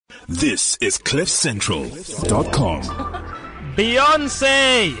This is CliffCentral.com.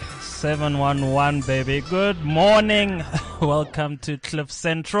 Beyonce 711, baby. Good morning. Welcome to Cliff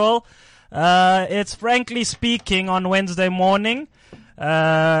Central. It's Frankly Speaking on Wednesday morning.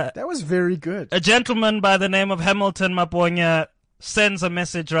 That was very good. A gentleman by the name of Hamilton Maponya sends a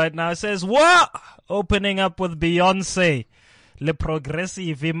message right now. It says, "What? Opening up with Beyonce, Le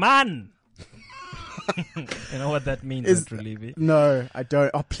Progressive man." You know what that means, Andrew Levy? No, I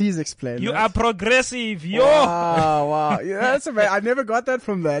don't. Oh, please explain. You that. are progressive, yo. Wow. Yeah, that's amazing. I never got that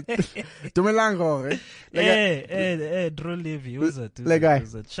from that. Dumelango, Drew Levy, who's it?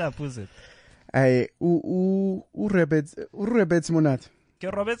 Sharp, who's it? Hey, Rebets Monat. Ke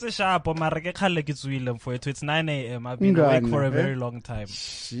robetse sharp mara ke khale ke tswile for it. It's 9 a.m. I've been awake for a very long time.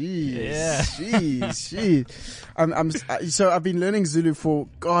 Jeez. So I've been learning Zulu for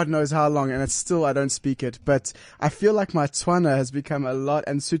God knows how long, and it's still I don't speak it. But I feel like my Tswana has become a lot,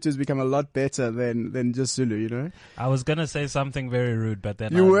 and Sotho has become a lot better than just Zulu. You know. I was gonna say something very rude, but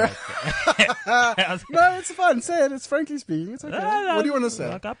then you were. Like, no, it's fun. Say it. It's Frankly Speaking. It's okay. What do you want to say?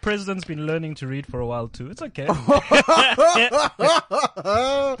 Like our president's been learning to read for a while too. It's okay.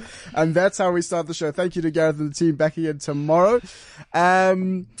 And that's how we start the show. Thank you to Gareth and the team. Back again tomorrow.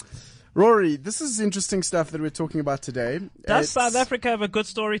 Rory, this is interesting stuff that we're talking about today. Does South Africa have a good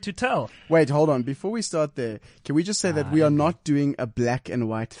story to tell? Wait, hold on. Before we start there, can we just say that we are not doing a black and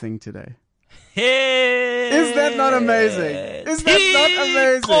white thing today? Hey, is that not amazing?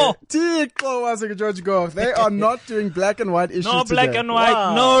 Tiko was a George Goff. They are not doing black and white issues No today. black and white,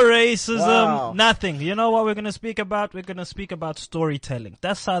 wow. no racism, wow. Nothing. You know what we're going to speak about? We're going to speak about storytelling.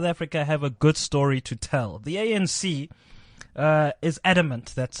 Does South Africa have a good story to tell? The ANC is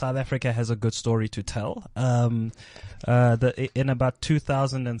adamant that South Africa has a good story to tell. In about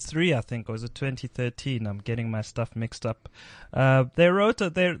 2003, I think, or was it 2013? I'm getting my stuff mixed up. They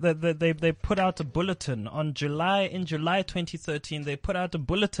put out a bulletin in July 2013. They put out a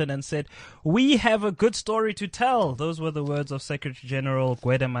bulletin and said, "We have a good story to tell." Those were the words of Secretary General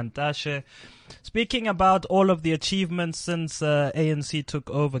Gwede Mantashe, speaking about all of the achievements since ANC took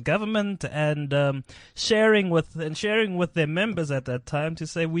over government, and sharing with their members at that time to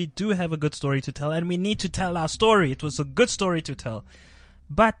say, we do have a good story to tell and we need to tell our story. It was a good story to tell.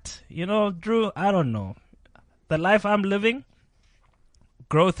 But, you know, Drew, I don't know. The life I'm living,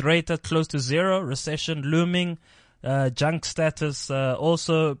 growth rate at close to zero, recession looming, junk status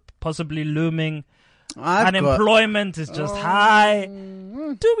also possibly looming. Unemployment is just high.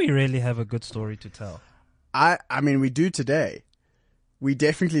 Do we really have a good story to tell? I mean, we do today. We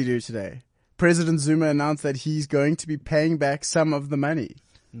definitely do today. President Zuma announced that he's going to be paying back some of the money.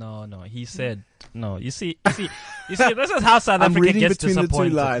 No, he said no. You see, this is how South Africa gets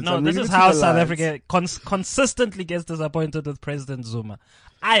disappointed. This is how South Africa consistently gets disappointed with President Zuma.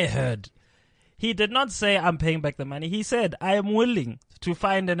 I heard he did not say I'm paying back the money. He said I am willing to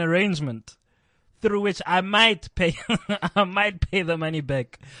find an arrangement through which I might pay the money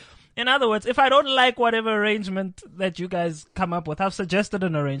back. In other words, if I don't like whatever arrangement that you guys come up with, I've suggested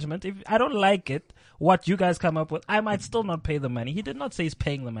an arrangement. If I don't like it, what you guys come up with, I might still not pay the money. He did not say he's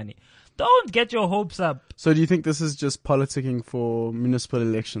paying the money. Don't get your hopes up. So do you think this is just politicking for municipal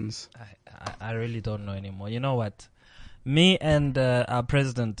elections? I really don't know anymore. You know what? Me and our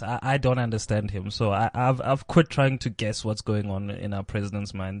president, I don't understand him. So I've quit trying to guess what's going on in our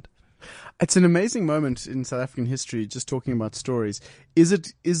president's mind. It's an amazing moment in South African history, just talking about stories. Is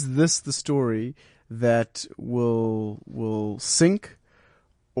this the story that will sink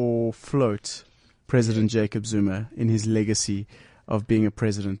or float President Jacob Zuma in his legacy of being a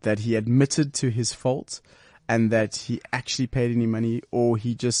president? That he admitted to his fault and that he actually paid any money, or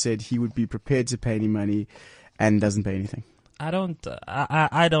he just said he would be prepared to pay any money and doesn't pay anything? I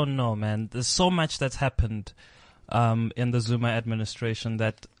don't know, man. There's so much that's happened in the Zuma administration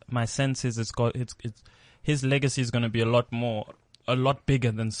that my sense is his legacy is going to be a lot bigger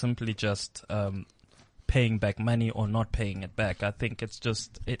than simply just paying back money or not paying it back. I think it's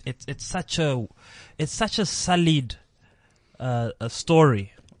just it's such a solid a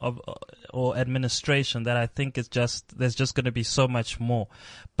story of or administration that I think there's just going to be so much more.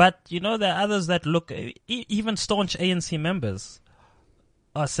 But you know, there are others that look, even staunch ANC members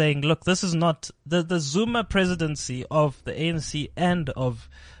are saying, look, this is not the Zuma presidency of the ANC and of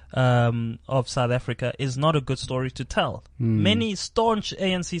South Africa is not a good story to tell. Many staunch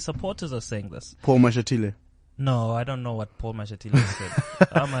ANC supporters are saying this. Paul Mashatile. No, I don't know what Paul Mashatile said.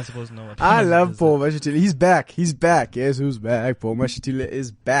 How am I supposed to know what I love Paul Mashatile. He's back. Yes, who's back? Paul Mashatile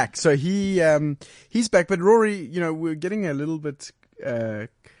is back. So he's back. But Rory, you know, we're getting a little bit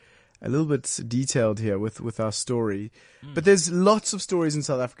a little bit detailed here with our story. But there's lots of stories in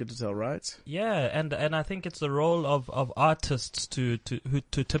South Africa to tell, right? Yeah, and I think it's the role of artists to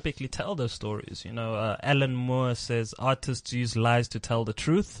typically tell those stories. You know, Alan Moore says artists use lies to tell the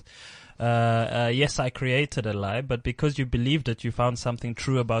truth. Yes, I created a lie, but because you believed it, you found something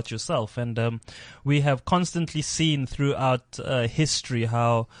true about yourself. And we have constantly seen throughout history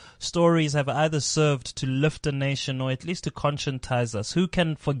how stories have either served to lift a nation or at least to conscientize us. Who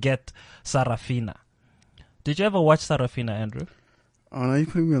can forget Sarafina? Did you ever watch Sarafina, Andrew? Oh, no, you're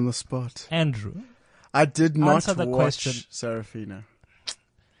putting me on the spot. Andrew? I did not Answer the watch question. Serafina.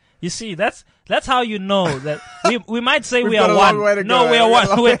 You see, that's how you know that we might say we got are a long one. way to No, go. we are We've got a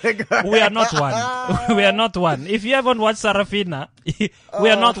long one. way to go. We are not one. We are not one. If you haven't watched Sarafina, we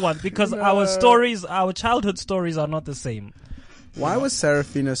are not one because our stories, our childhood stories, are not the same. Why was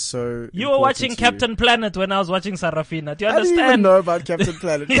Serafina so You were important watching to Captain Planet when I was watching Sarafina. Do you How do you even understand? know about Captain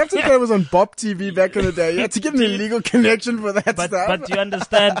Planet? Captain Planet was on Bop TV back in the day. You had to get an illegal connection for that But stuff. you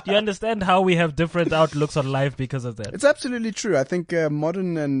understand? You understand how we have different outlooks on life because of that. It's absolutely true. I think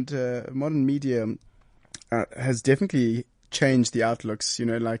modern media has definitely changed the outlooks. You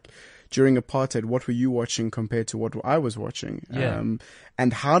know, like during apartheid, what were you watching compared to what I was watching? Yeah.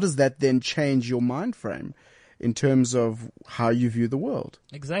 And how does that then change your mind frame in terms of how you view the world?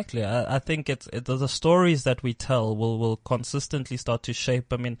 Exactly. I think the stories that we tell will consistently start to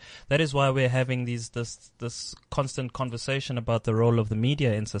shape. I mean, that is why we're having this constant conversation about the role of the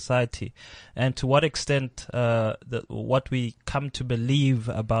media in society, and to what extent what we come to believe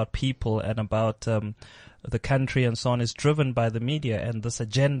about people and about the country and so on is driven by the media and this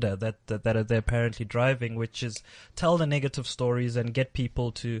agenda that they're apparently driving, which is tell the negative stories and get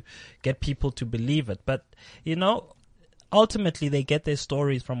people to believe it. But you know, ultimately they get their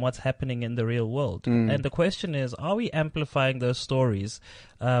stories from what's happening in the real world. And the question is, are we amplifying those stories?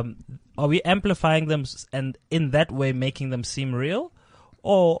 Are we amplifying them and in that way making them seem real,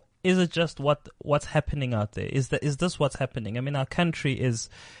 or is it just what's happening out there? Is this what's happening? I mean, our country is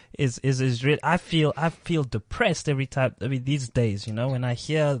real. I feel depressed every time. I mean, these days, you know, when I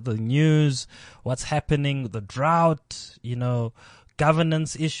hear the news, what's happening, the drought, you know,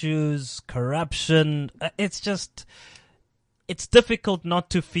 governance issues, corruption. It's difficult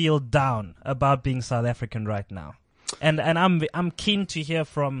not to feel down about being South African right now. And I'm keen to hear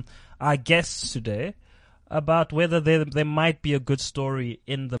from our guests today about whether there might be a good story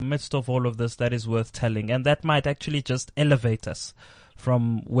in the midst of all of this that is worth telling, and that might actually just elevate us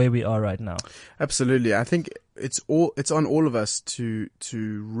from where we are right now. Absolutely. I think it's on all of us to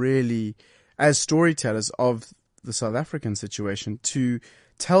really, as storytellers of the South African situation, to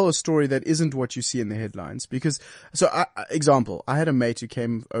tell a story that isn't what you see in the headlines. Because, example, I had a mate who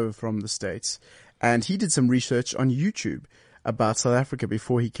came over from the States, and he did some research on YouTube about South Africa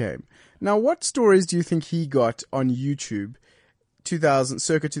before he came. Now, what stories do you think he got on YouTube,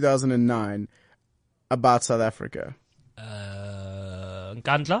 circa 2009, about South Africa?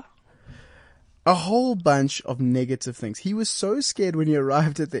 Nkandla? A whole bunch of negative things. He was so scared when he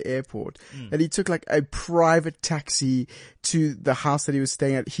arrived at the airport that he took like a private taxi to the house that he was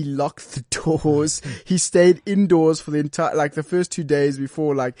staying at. He locked the doors. He stayed indoors for the first 2 days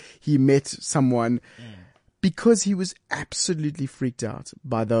before he met someone. Because he was absolutely freaked out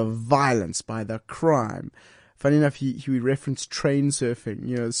by the violence, by the crime. Funny enough, he referenced train surfing,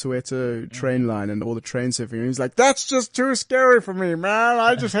 you know, the Soweto train line and all the train surfing. And he's like, that's just too scary for me, man.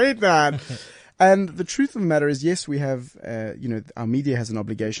 I just hate that. And the truth of the matter is, yes, we have, our media has an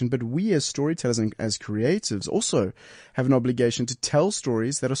obligation, but we as storytellers and as creatives also have an obligation to tell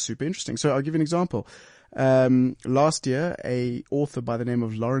stories that are super interesting. So I'll give you an example. Last year, a author by the name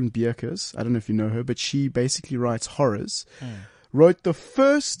of Lauren Bierkes, I don't know if you know her, but she basically writes horrors, wrote the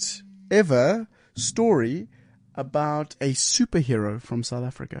first ever story about a superhero from South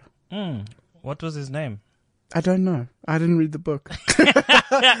Africa. What was his name? I don't know. I didn't read the book.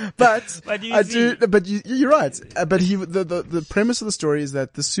 But I do. But you're right. But the premise of the story is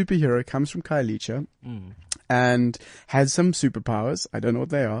that the superhero comes from Khayelitsha and has some superpowers. I don't know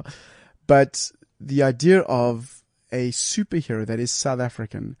what they are, but the idea of a superhero that is South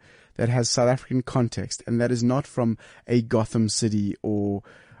African, that has South African context, and that is not from a Gotham City or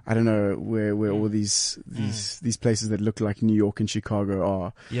I don't know where all these places that look like New York and Chicago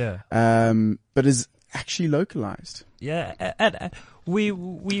are. Yeah. But is actually localized. Yeah, and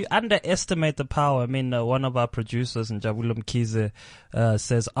we underestimate the power. I mean, one of our producers, Njabulum Mkhize,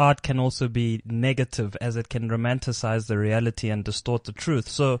 says art can also be negative as it can romanticize the reality and distort the truth.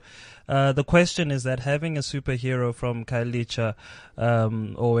 So, the question is that having a superhero from Khayelitsha,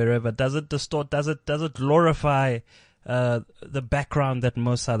 or wherever, does it distort, does it glorify the background that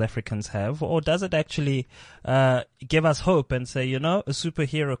most South Africans have, or does it actually give us hope and say, a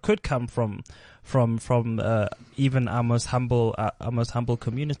superhero could come from even our most humble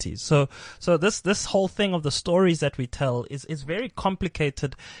communities? So this whole thing of the stories that we tell is very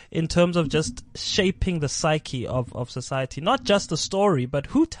complicated in terms of just shaping the psyche of society. Not just the story, but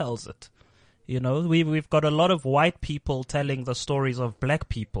who tells it. We've got a lot of white people telling the stories of black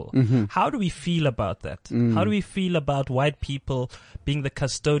people. Mm-hmm. How do we feel about that? How do we feel about white people being the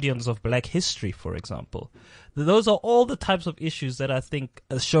custodians of black history, for example? Those are all the types of issues that I think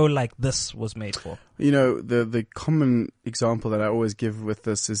a show like this was made for. The common example that I always give with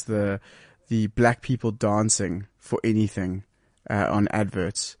this is the black people dancing for anything on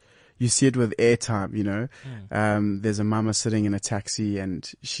adverts. You see it with airtime, There's a mama sitting in a taxi and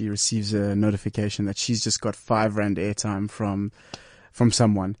she receives a notification that she's just got 5 rand airtime from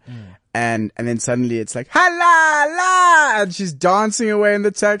someone. And then suddenly it's like, ha la, and she's dancing away in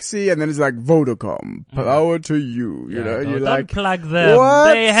the taxi, and then it's like, Vodacom, power to you, you're don't like, plug them.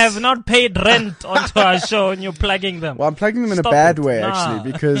 What? They have not paid rent onto our show and you're plugging them. Well, I'm plugging them in a bad way,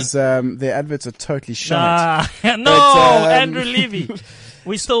 actually, because their adverts are totally shite. No, Andrew Levy.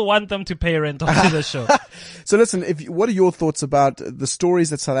 We still want them to pay rent onto the show. So listen, what are your thoughts about the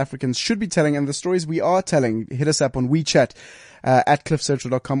stories that South Africans should be telling and the stories we are telling? Hit us up on WeChat at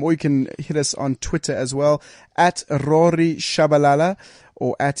cliffcentral.com, or you can hit us on Twitter as well at Rory Shabalala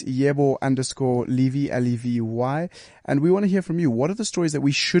or at Yebo_Levy, Levy. And we want to hear from you. What are the stories that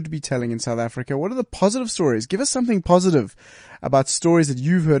we should be telling in South Africa? What are the positive stories? Give us something positive about stories that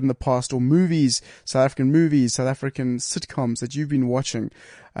you've heard in the past, or movies, South African sitcoms that you've been watching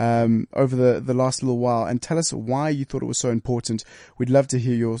over the last little while, and tell us why you thought it was so important. We'd love to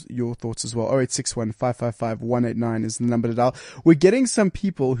hear your thoughts as well. 0861 555 189 is the number to dial. We're getting some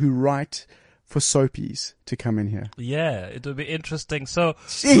people who write for soapies to come in here. Yeah, it would be interesting. So,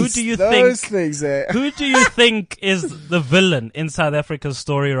 Jeez, who do you think is the villain in South Africa's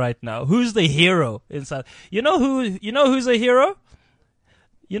story right now? Who's the hero in South? You know who's a hero?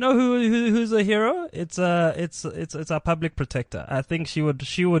 You know who's a hero? It's our public protector. I think she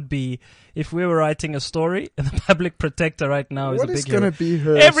would be, if we were writing a story, the public protector right now is a big hero. What is going to be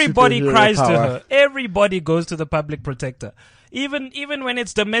her Everybody cries power? to her. Everybody goes to the public protector. Even when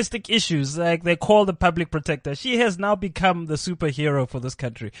it's domestic issues, like they call the public protector. She has now become the superhero for this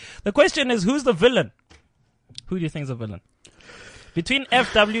country. The question is, who's the villain? Who do you think is the villain? Between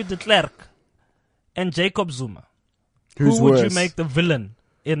F.W. de Klerk and Jacob Zuma, who would you make the villain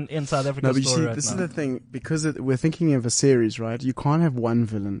in South Africa's story right now? This is the thing, because we're thinking of a series, right? You can't have one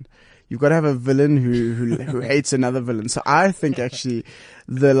villain. You've got to have a villain who hates another villain. So I think actually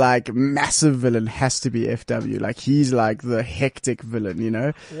the massive villain has to be FW. He's the hectic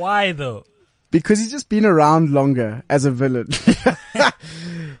villain, Why though? Because he's just been around longer as a villain.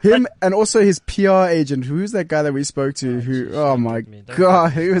 Him and also his PR agent. Who's that guy that we spoke to? Oh my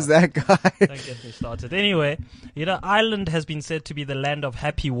God, who was that guy? Don't get me started. Anyway, Ireland has been said to be the land of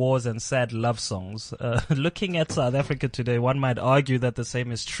happy wars and sad love songs. Looking at South Africa today, one might argue that the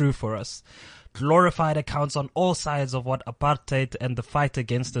same is true for us. Glorified accounts on all sides of what apartheid and the fight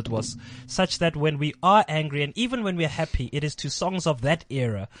against it was, such that when we are angry and even when we're happy, it is to songs of that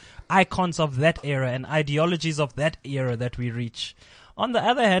era, icons of that era, and ideologies of that era that we reach. On the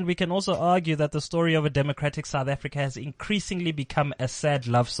other hand, we can also argue that the story of a democratic South Africa has increasingly become a sad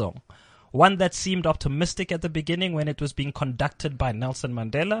love song. One that seemed optimistic at the beginning when it was being conducted by Nelson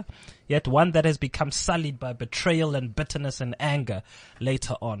Mandela, yet one that has become sullied by betrayal and bitterness and anger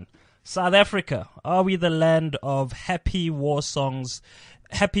later on. South Africa, are we the land of happy wars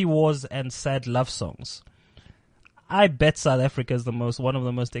and sad love songs? I bet South Africa is one of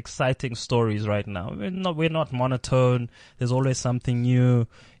the most exciting stories right now. We're not monotone. There's always something new.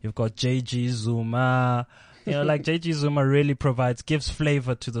 You've got JG Zuma. JG Zuma really gives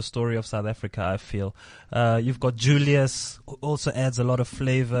flavor to the story of South Africa, I feel. You've got Julius, who also adds a lot of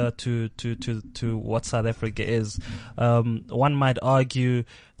flavor to what South Africa is. One might argue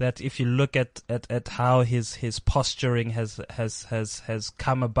that if you look at how his posturing has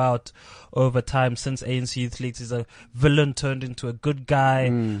come about over time since ANC Youth Leagues, he's a villain turned into a good guy.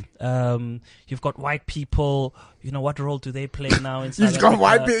 You've got white people. What role do they play now in South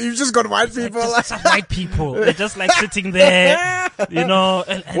Africa? You've just got white people. Some white people. They're just sitting there. You know,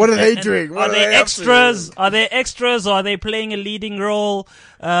 What are they doing? What Are are they they up to? extras? Are they extras or are they playing a leading role?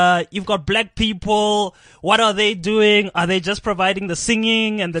 You've got black people. What are they doing? Are they just providing the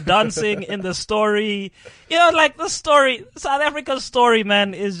singing and the dancing in the story? You know, like the story, South Africa's story,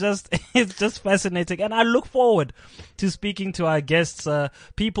 man, is just, it's just fascinating. And I look forward to speaking to our guests,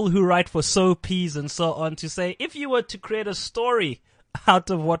 people who write for Soapies and so on, to say, if you were to create a story out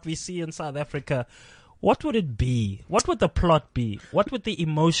of what we see in South Africa, what would it be? What would the plot be? What would the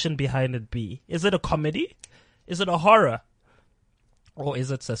emotion behind it be? Is it a comedy? Is it a horror? Or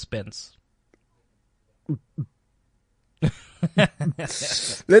is it suspense?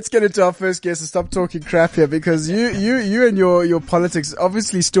 Let's get into our first guest and stop talking crap here, because you and your politics,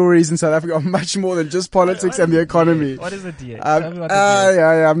 obviously stories in South Africa are much more than just politics and the economy. What is it, DA? Tell me what it is.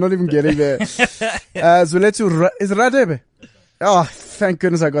 Yeah, I'm not even getting there. Zulethu is Radebe. Oh, thank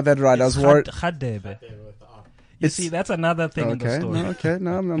goodness I got that right. I was worried. Khadebe. You see, that's another thing in the story.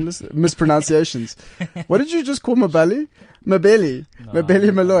 I'm listening. Mispronunciations. What did you just call Mabali? Mabeli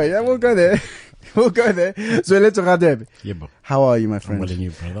Malloy. Yeah, we'll go there. Zulethu Radebe. Yeah, bro. How are you, my friend? Well, and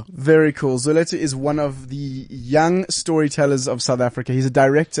you, brother. Very cool. Zulethu is one of the young storytellers of South Africa. He's a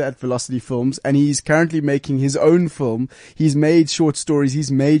director at Velocity Films, and he's currently making his own film. He's made short stories.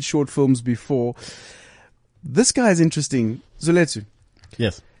 He's made short films before. This guy is interesting. Zulethu,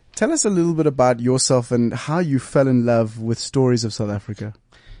 Yes. tell us a little bit about yourself and how you fell in love with stories of South Africa.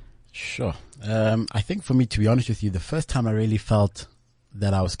 Sure. I think for me, to be honest with you, the first time I really felt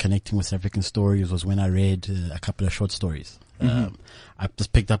that I was connecting with South African stories was when I read a couple of short stories. I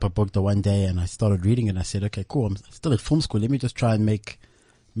just picked up a book the one day and I started reading it and I said, okay, cool. I'm still at film school. Let me just try and make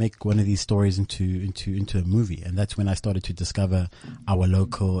one of these stories into a movie. And that's when I started to discover our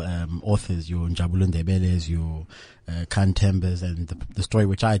local authors, your Njabulu Ndebeles, your Khan Tembers, and the story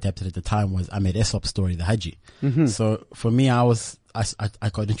which I adapted at the time was Ahmed Aesop's story, The Haji. So for me, I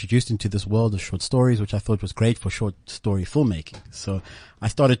got introduced into this world of short stories, which I thought was great for short story filmmaking. So I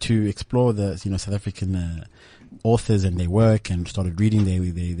started to explore the South African authors and their work, and started reading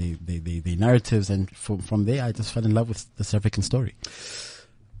their narratives, and from there I just fell in love with the South African story.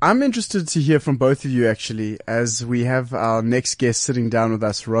 I'm interested to hear from both of you, actually, as we have our next guest sitting down with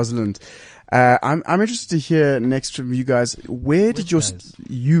us, Rosalind. I'm interested to hear next from you guys. Where did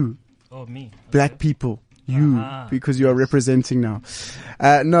you, Oh, me. black people, because you are representing now.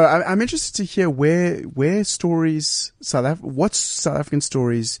 No, I'm interested to hear where stories, what South African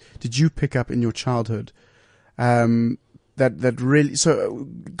stories did you pick up in your childhood? That really, so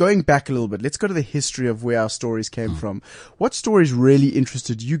going back a little bit, let's go to the history of where our stories came from. What stories really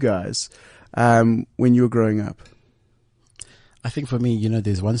interested you guys, when you were growing up? I think for me,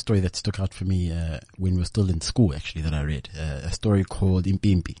 there's one story that stuck out for me, when we were still in school, actually, that I read, a story called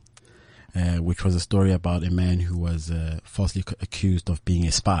Impimpi, which was a story about a man who was, falsely accused of being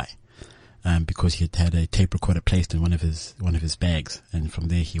a spy. Because he had a tape recorder placed in one of his bags, and from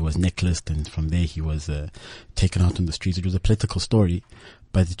there he was necklaced, and from there he was taken out on the streets. It was a political story,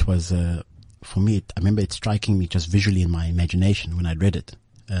 but it was for me. I remember it striking me just visually in my imagination when I read it,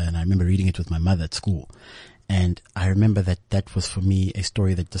 and I remember reading it with my mother at school, and I remember that was for me a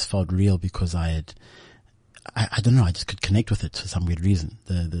story that just felt real because I don't know, I just could connect with it for some weird reason.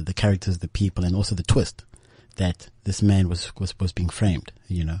 The characters, the people, and also the twist that this man was being framed,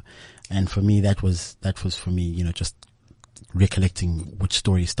 and for me that was for me, just recollecting which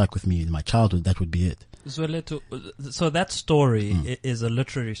story stuck with me in my childhood. That would be it. So that story is a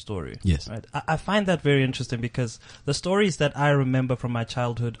literary story. Yes. Right. I find that very interesting because the stories that I remember from my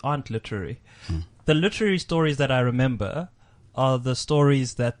childhood aren't literary. The literary stories that I remember are the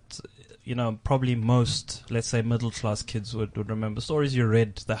stories that, probably most, let's say, middle class kids would remember. Stories you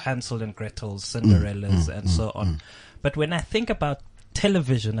read, the Hansel and Gretel's, Cinderellas, and so on. But when I think about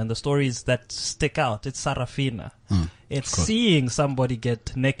television and the stories that stick out, it's Sarafina. It's seeing somebody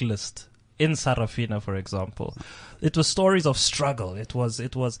get necklaced in Sarafina, for example. It was stories of struggle. It was,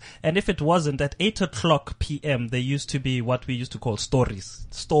 and if it wasn't, at 8:00 p.m., there used to be what we used to call stories.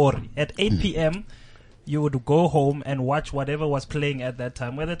 At 8 p.m., you would go home and watch whatever was playing at that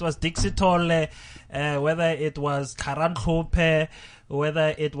time, whether it was Dixie Tole, whether it was Karantlope,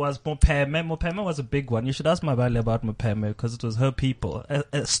 whether it was Mopeme. Mopeme was a big one. You should ask Mabali about Mopeme because it was her people.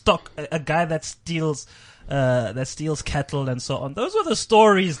 A guy that steals cattle and so on. Those were the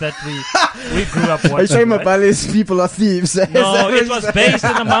stories that we grew up watching. Are you saying right? Mabali's people are thieves? No, it was based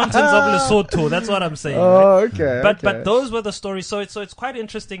in the mountains of Lesotho. That's what I'm saying. Oh, right? okay. But those were the stories. So it's quite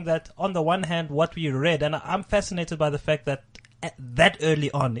interesting that on the one hand, what we read, and I'm fascinated by the fact that that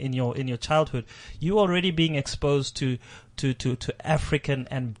early on in your childhood, you already being exposed to African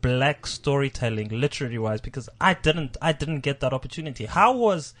and black storytelling, literary wise, because I didn't get that opportunity. How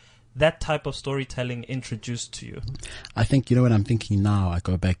was that type of storytelling introduced to you? I think, when I'm thinking now, I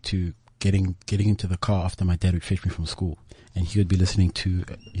go back to getting into the car after my dad would fetch me from school, and he would be listening to,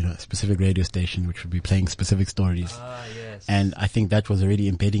 a specific radio station which would be playing specific stories. Yes. And I think that was already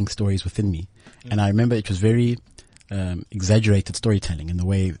embedding stories within me. And I remember it was very exaggerated storytelling in the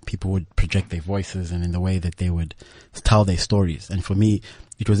way people would project their voices and in the way that they would tell their stories. And for me,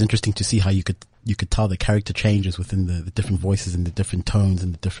 it was interesting to see how you could tell the character changes within the different voices and the different tones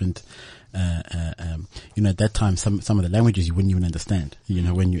and the different, at that time, some of the languages you wouldn't even understand,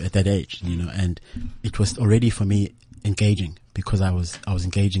 when you at that age, and it was already for me engaging because I was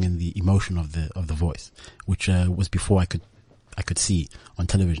engaging in the emotion of the voice, which was before I could see on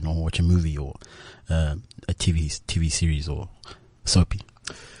television or watch a movie or a TV series or soapy.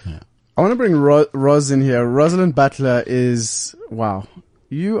 Yeah. I want to bring Roz in here. Rosalind Butler is, wow,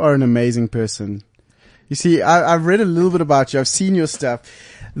 you are an amazing person. You see, I've read a little bit about you. I've seen your stuff.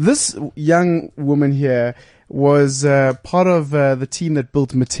 This young woman here was part of the team that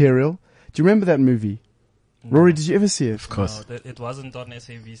built Material. Do you remember that movie? No. Rory, did you ever see it? Of course. No, it wasn't on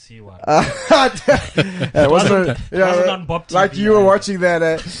SABC one. It wasn't on Bob TV. Like you were watching that.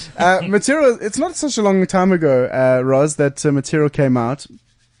 Material, it's not such a long time ago, Roz, that Material came out.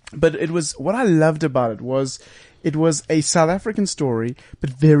 But what I loved about it was a South African story,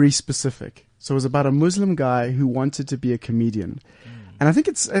 but very specific. So it was about a Muslim guy who wanted to be a comedian. And I think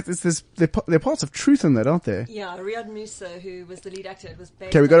there are parts of truth in that, aren't there? Yeah, Riyad Musa, who was the lead actor, it was based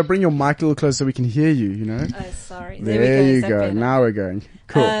Okay, we got to bring your mic a little closer so we can hear you, Oh, sorry. There we go. you go. Now we're going.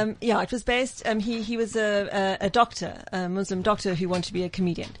 Cool. Yeah, it was based, he was a doctor, a Muslim doctor who wanted to be a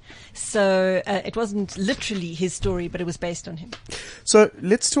comedian. So it wasn't literally his story, but it was based on him. So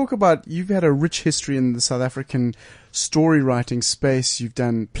let's talk about, you've had a rich history in the South African story writing space. You've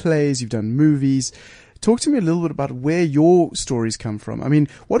done plays, you've done movies. Talk to me a little bit about where your stories come from. I mean,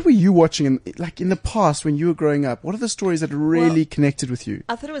 what were you watching in the past when you were growing up? What are the stories that really connected with you?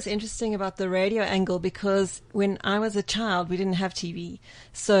 I thought it was interesting about the radio angle because when I was a child, we didn't have TV.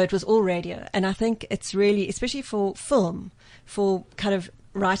 So it was all radio. And I think it's really, especially for film, for kind of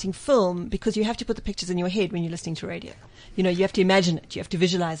writing film, because you have to put the pictures in your head when you're listening to radio. You have to imagine it. You have to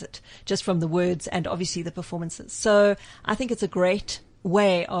visualize it just from the words and obviously the performances. So I think it's a great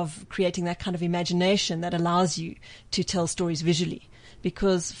way of creating that kind of imagination that allows you to tell stories visually,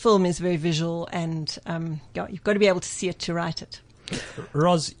 because film is very visual and you've got to be able to see it to write it.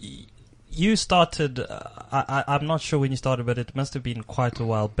 Roz, you started, I'm not sure when you started, but it must have been quite a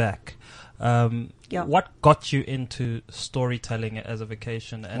while back. What got you into storytelling as a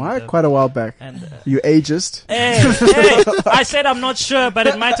vocation? And, why? Quite a while back. And, you ageist? Hey, I said I'm not sure, but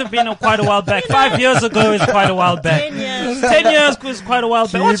it might have been quite a while back. 5 years ago is quite a while back. 10 years. 10 years was quite a while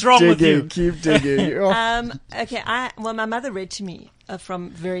back. What's wrong with you? Keep digging. Okay, my mother read to me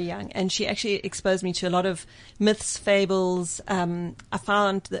from very young, and she actually exposed me to a lot of myths, fables. I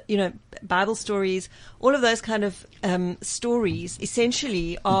found that, Bible stories, all of those kind of stories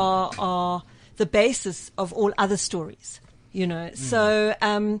essentially are the basis of all other stories. So,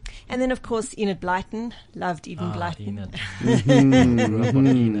 and then of course Enid Blyton, loved Enid Blyton.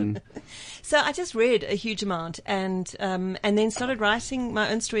 Enid. So I just read a huge amount and then started writing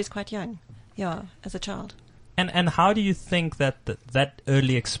my own stories quite young, as a child. And how do you think that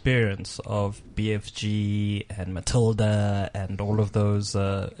early experience of BFG and Matilda and all of those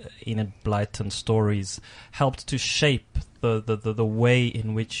Enid Blyton stories helped to shape the way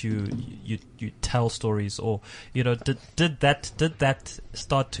in which you tell stories, or did that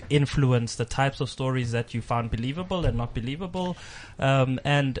start to influence the types of stories that you found believable and not believable?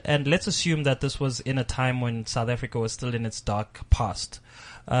 And let's assume that this was in a time when South Africa was still in its dark past.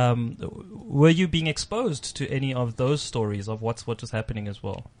 Were you being exposed to any of those stories of what was happening as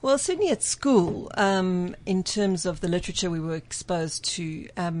well? Well, certainly at school, in terms of the literature we were exposed to,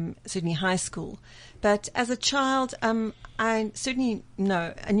 certainly high school. But as a child, I certainly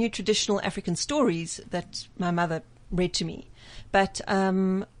I knew traditional African stories that my mother read to me. But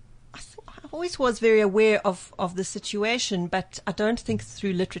I always was very aware of the situation, but I don't think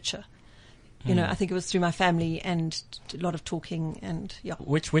through literature. I think it was through my family and a lot of talking and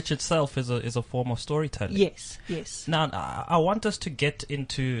Which itself is a form of storytelling. Yes. Now, I want us to get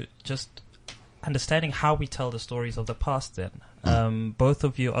into just understanding how we tell the stories of the past then. Both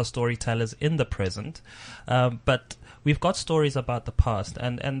of you are storytellers in the present, but we've got stories about the past,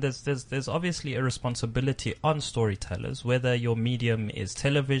 and there's obviously a responsibility on storytellers, whether your medium is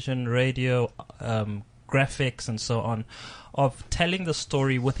television, radio, graphics and so on, of telling the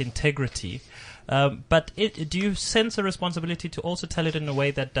story with integrity. But do you sense a responsibility to also tell it in a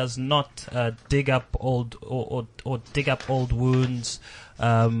way that does not dig up old or dig up old wounds,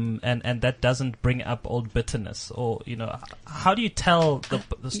 and that doesn't bring up old bitterness? Or, you know, how do you tell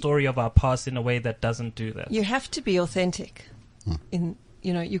the story of our past in a way that doesn't do that? You have to be authentic.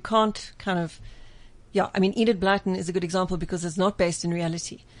 You can't kind of, I mean, Enid Blyton is a good example because it's not based in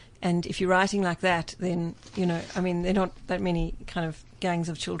reality. And if you're writing like that, then, I mean, there are not that many kind of gangs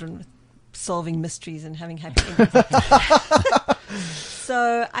of children with solving mysteries and having happy endings.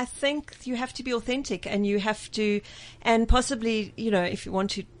 So I think you have to be authentic, and you have to, and possibly, if you want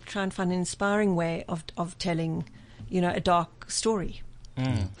to try and find an inspiring way of telling, a dark story.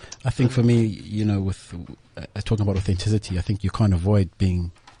 I think for me, with talking about authenticity, I think you can't avoid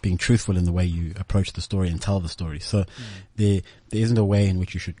being truthful in the way you approach the story and tell the story. So there isn't a way in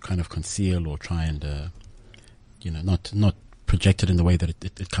which you should kind of conceal or try and, not project it in the way that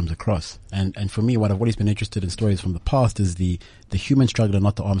it comes across. And for me, what I've always been interested in stories from the past is the human struggle and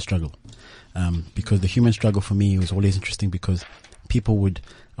not the armed struggle. Because the human struggle for me was always interesting because I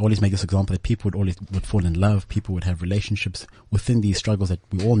always make this example that people would fall in love, people would have relationships within these struggles that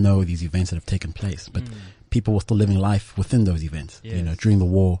we all know, these events that have taken place, but people were still living life within those events, during the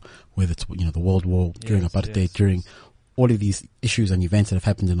war, whether it's, the World War, during apartheid, during all of these issues and events that have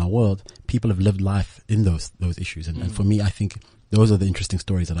happened in our world, people have lived life in those issues. And for me, I think those are the interesting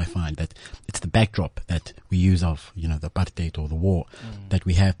stories that I find, that it's the backdrop that we use of, the apartheid or the war that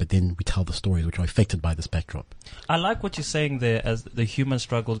we have, but then we tell the stories which are affected by this backdrop. I like what you're saying there as the human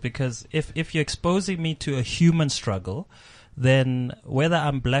struggles, because if you're exposing me to a human struggle, then whether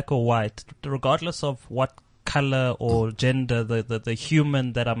I'm black or white, regardless of what color or gender the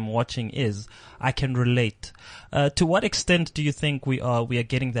human that I'm watching is, I can relate. To what extent do you think we are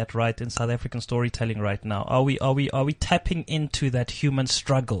getting that right in South African storytelling right now? Are we tapping into that human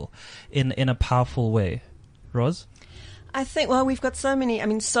struggle in a powerful way? Roz? I think, we've got so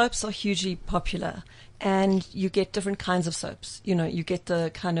many, soaps are hugely popular, and you get different kinds of soaps. You get the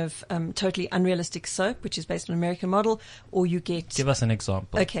kind of totally unrealistic soap, which is based on an American model, or you get... Give us an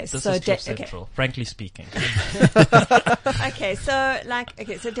example. Okay, this so... is Cliff Central, frankly speaking.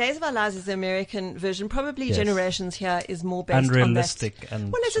 So Days of Our Lives is the American version. Probably Generations here is more based unrealistic on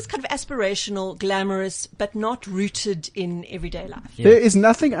that. Well, it's just kind of aspirational, glamorous, but not rooted in everyday life. Yeah. There is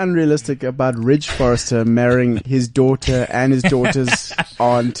nothing unrealistic about Ridge Forrester marrying his daughter and his daughter's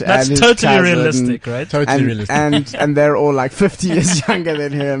aunt. That's and his totally cousin. realistic, right? Totally realistic. And they're all like 50 years younger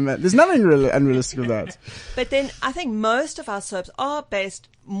than him. There's nothing really unrealistic with that. But then I think most of our soaps are based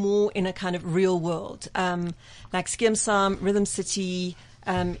more in a kind of real world. Like Skeem Saam, Rhythm City,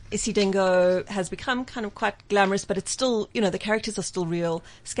 Isidingo has become kind of quite glamorous, but it's still, the characters are still real.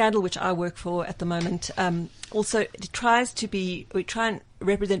 Scandal, which I work for at the moment, also we try and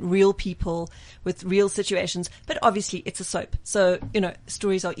represent real people with real situations, but obviously it's a soap. So,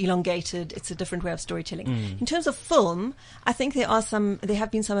 stories are elongated. It's a different way of storytelling. In terms of film, I think there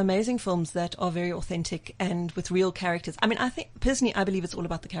have been some amazing films that are very authentic and with real characters. I believe it's all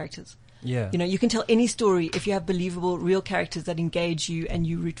about the characters. Yeah. You can tell any story if you have believable, real characters that engage you and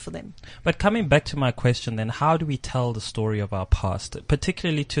you root for them. But coming back to my question then, how do we tell the story of our past,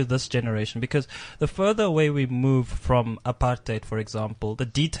 particularly to this generation? Because the further away we move from apartheid, for example, the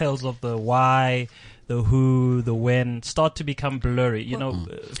details of the why, the who, the when start to become blurry.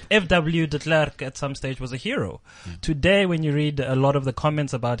 F.W. de Klerk at some stage was a hero. Today, when you read a lot of the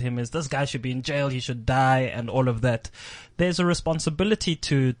comments about him, is this guy should be in jail, he should die, and all of that. There's a responsibility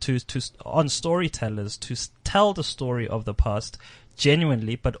on storytellers to tell the story of the past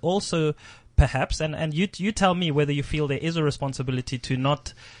genuinely, but also perhaps, and you tell me whether you feel there is a responsibility to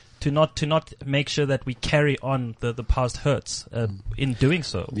not make sure that we carry on the past hurts in doing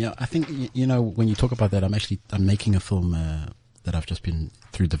so. Yeah, I think, when you talk about that, I'm making a film that I've just been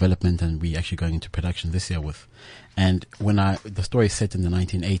through development, and we're actually going into production this year with. And the story is set in the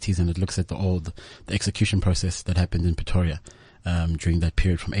 1980s, and it looks at the execution process that happened in Pretoria during that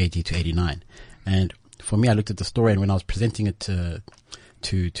period from 80 to 89. And for me, I looked at the story, and when I was presenting it to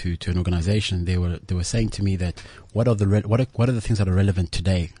an organization, they were saying to me that what are the things that are relevant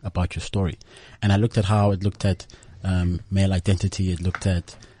today about your story? And I looked at how it looked at male identity. It looked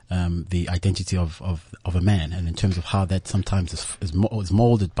at the identity of a man, and in terms of how that sometimes is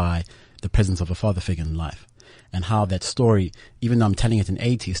molded by the presence of a father figure in life, and how that story, even though I'm telling it in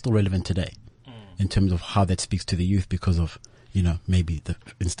 80, is still relevant today, in terms of how that speaks to the youth because of maybe the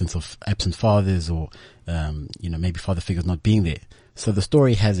instance of absent fathers, or maybe father figures not being there. So the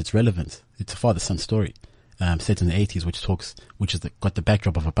story has its relevance. It's a father-son story, set in the 80s, which has got the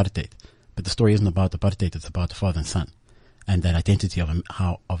backdrop of apartheid. But the story isn't about apartheid; it's about the father and son, and that identity of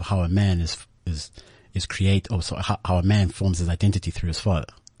how a man is create, also how a man forms his identity through his father.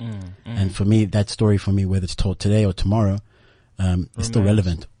 And for me, that story, whether it's told today or tomorrow, is still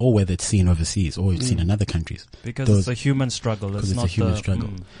relevant, or whether it's seen overseas or it's seen in other countries. Because it's a human struggle. It's not a human struggle.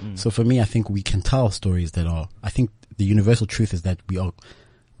 So for me, I think we can tell stories that are, I think the universal truth is that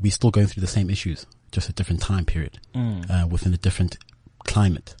we're still going through the same issues, just a different time period, within a different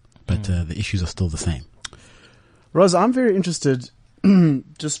climate. But the issues are still the same. Roz, I'm very interested,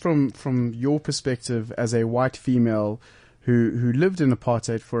 just from your perspective as a white female who lived in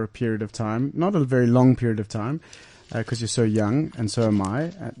apartheid for a period of time, not a very long period of time, because you're so young, and so am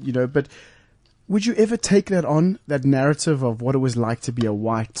I, but would you ever take that on, that narrative of what it was like to be a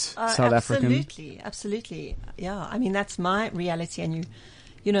white South African? Absolutely. Yeah, I mean, that's my reality, and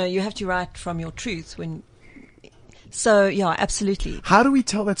you have to write from your truth so, yeah, absolutely. How do we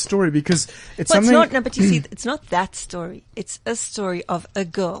tell that story? Because it's something... but you see, it's not that story. It's a story of a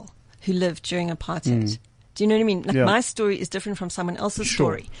girl who lived during apartheid. Do you know what I mean? Like, my story is different from someone else's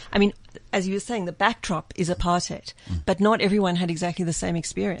story. I mean, as you were saying, the backdrop is apartheid, but not everyone had exactly the same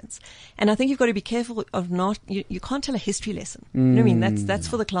experience. And I think you've got to be careful of you can't tell a history lesson. You know what I mean? That's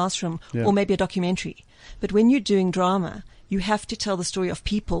for the classroom or maybe a documentary. But when you're doing drama, you have to tell the story of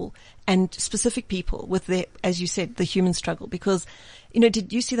people and specific people with their, as you said, the human struggle. Because,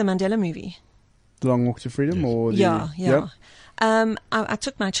 did you see the Mandela movie? The Long Walk to Freedom? Or Yeah. I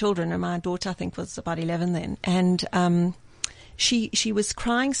took my children, and my daughter, I think, was about 11 then, and she was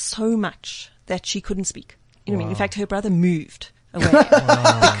crying so much that she couldn't speak. You know what I mean? In fact, her brother moved away.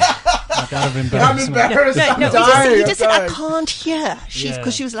 I'm embarrassed. He just said, I can't hear.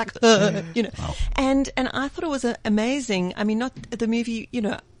 Because she was like, Wow. And I thought it was amazing. I mean, not the movie,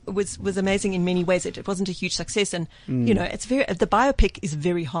 was amazing in many ways. It wasn't a huge success, and it's the biopic is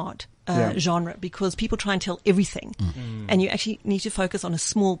very hard genre, because people try and tell everything, and you actually need to focus on a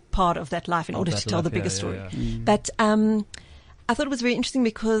small part of that life in order to tell the bigger story. But I thought it was very interesting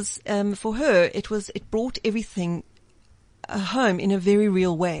because for her it brought everything home in a very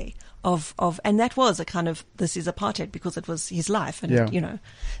real way. And that was a kind of, this is apartheid, because it was his life, and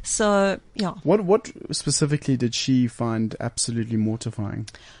so yeah. What specifically did she find absolutely mortifying?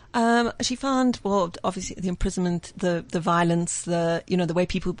 She found, well, obviously the imprisonment, the violence, the way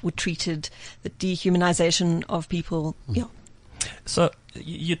people were treated, the dehumanization of people. Yeah. So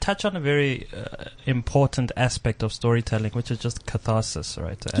you touch on a very important aspect of storytelling, which is just catharsis,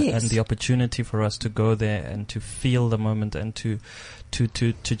 right? Yes. And the opportunity for us to go there and to feel the moment and to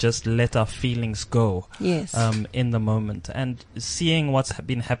just let our feelings go. Yes. In the moment, and seeing what's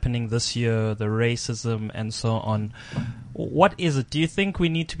been happening this year, the racism and so on. What is it? Do you think we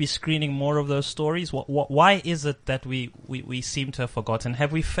need to be screening more of those stories? Why is it that we seem to have forgotten?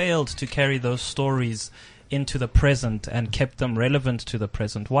 Have we failed to carry those stories into the present and kept them relevant to the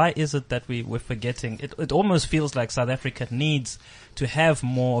present? Why is it that we're forgetting? It almost feels like South Africa needs to have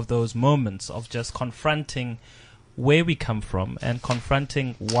more of those moments of just confronting where we come from and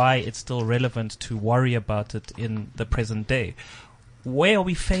confronting why it's still relevant to worry about it in the present day. Where are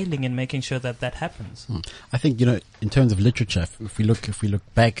we failing in making sure that happens? I think, in terms of literature, if we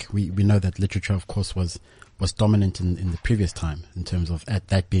look back, we know that literature, of course, was dominant in the previous time, in terms of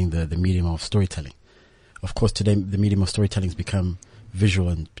that being the medium of storytelling. Of course, today the medium of storytelling has become visual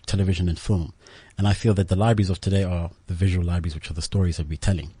and television and film. And I feel that the libraries of today are the visual libraries, which are the stories that we're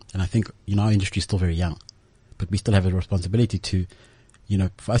telling. And I think, our industry is still very young, but we still have a responsibility to,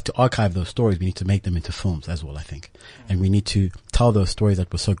 for us to archive those stories, we need to make them into films as well, I think. And we need to tell those stories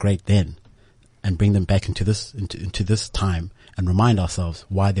that were so great then and bring them back into this time and remind ourselves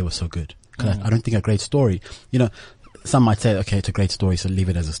why they were so good. Because I don't think a great story, some might say, okay, it's a great story, so leave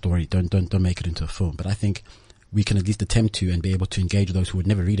it as a story. Don't make it into a film. But I think we can at least attempt to and be able to engage those who would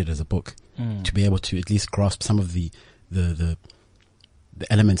never read it as a book, to be able to at least grasp some of the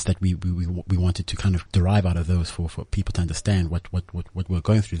elements that we wanted to kind of derive out of those for people to understand what we're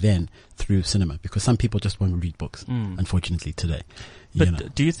going through then through cinema, because some people just won't read books, unfortunately, today.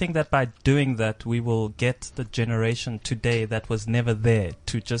 But do you think that by doing that, we will get the generation today that was never there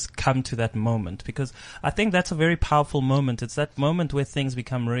to just come to that moment? Because I think that's a very powerful moment. It's that moment where things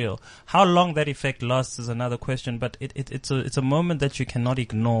become real. How long that effect lasts is another question, but it's a moment that you cannot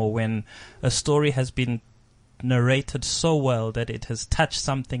ignore when a story has been narrated so well that it has touched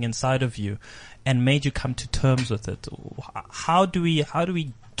something inside of you and made you come to terms with it. How do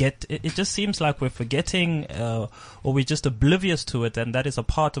we get it? It just seems like we're forgetting or we're just oblivious to it, and that is a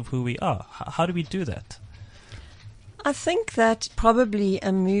part of who we are. How do we do that? I think that probably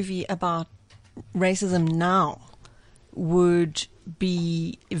a movie about racism now would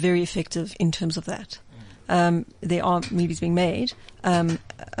be very effective in terms of that. There are movies being made,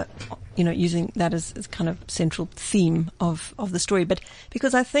 using that as kind of central theme of the story. But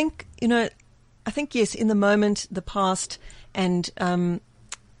because I think, yes, in the moment, the past, and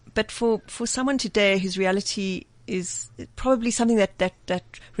but for someone today whose reality is probably something that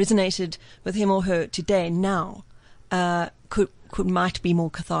resonated with him or her today, now, might be more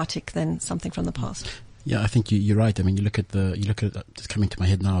cathartic than something from the past. Yeah, I think you're right. I mean, you look at just coming to my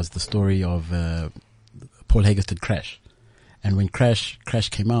head now is the story of Paul Haggis did Crash, and when Crash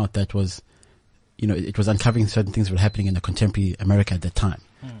came out, that was, it was uncovering certain things that were happening in the contemporary America at that time,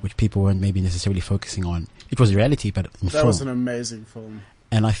 which people weren't maybe necessarily focusing on. It was reality, but in film. That was an amazing film.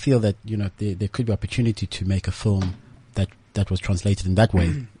 And I feel that there could be opportunity to make a film that was translated in that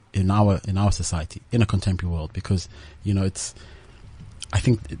way in our society, in a contemporary world, because I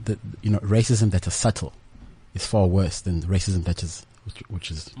think that racism that is subtle is far worse than racism that is which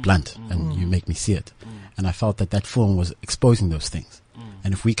is blunt, and you make me see it. And I felt that film was exposing those things.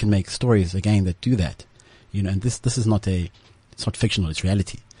 And if we can make stories again that do that, and this is it's not fictional, it's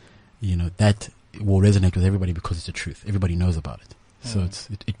reality. That will resonate with everybody because it's the truth. Everybody knows about it, so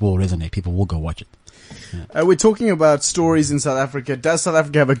it will resonate. People will go watch it. Yeah. We're talking about stories in South Africa. Does South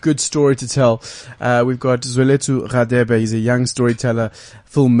Africa have a good story to tell? We've got Zwelethu Radebe. He's a young storyteller,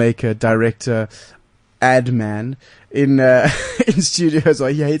 filmmaker, director, ad man in studio as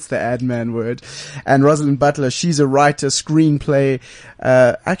well. He hates the ad man word. And Rosalind Butler, she's a writer, screenplay,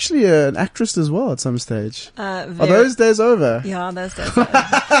 actually an actress as well at some stage. Are those days over? Yeah, those days over.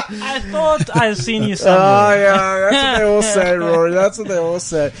 I thought I've seen you somewhere. Oh yeah, that's what they all say, Rory. That's what they all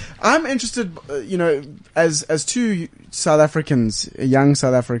say. I'm interested, as two South Africans, young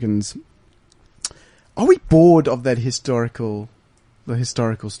South Africans, are we bored of that historical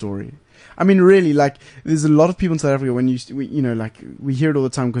story? I mean, really, there's a lot of people in South Africa we hear it all the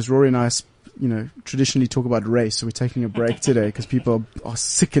time because Rory and I, traditionally talk about race. So we're taking a break today because people are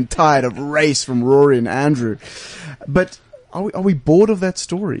sick and tired of race from Rory and Andrew. But are we bored of that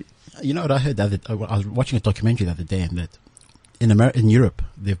story? You know what I heard I was watching a documentary the other day, and that in Europe,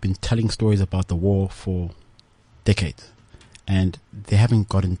 they've been telling stories about the war for decades. And they haven't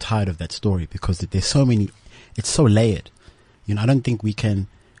gotten tired of that story because there's so many, it's so layered. I don't think we can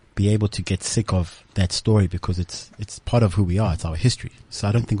be able to get sick of that story because it's part of who we are. It's our history. So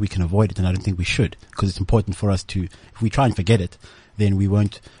I don't think we can avoid it, and I don't think we should, because it's important for us to, if we try and forget it, then we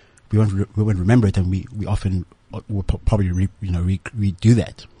won't remember it, and we often will probably redo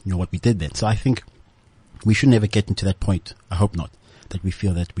that, what we did then. So I think we should never get into that point. I hope not, that we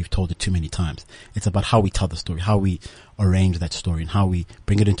feel that we've told it too many times. It's about how we tell the story, how we arrange that story, and how we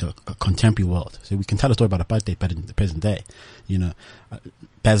bring it into a contemporary world. So we can tell a story about apartheid, but in the present day,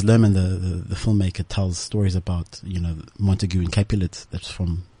 Baz Luhrmann, the filmmaker, tells stories about, Montague and Capulet that's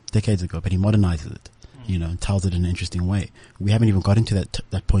from decades ago, but he modernizes it, and tells it in an interesting way. We haven't even got into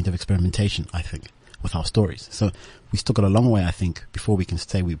that point of experimentation, I think, with our stories. So we still got a long way, I think, before we can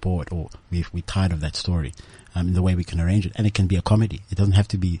say we're bored or we're tired of that story. In the way we can arrange it, and it can be a comedy. It doesn't have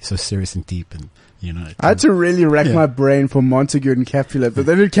to be so serious and deep, and I had to really rack my brain for Montague and Capulet, but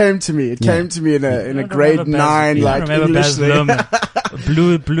then it came to me. It came to me in a grade 9 English thing.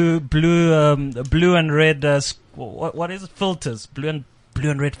 blue and red. What is it? Filters. Blue and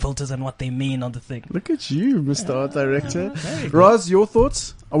red filters, and what they mean on the thing. Look at you, Mr. Art Director. Roz, your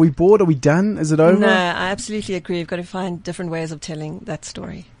thoughts? Are we bored? Are we done? Is it over? No, I absolutely agree. You've got to find different ways of telling that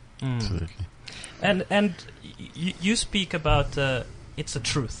story. Absolutely. And you speak about it's the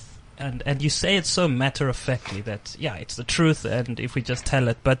truth, and you say it so matter-of-factly that it's the truth, and if we just tell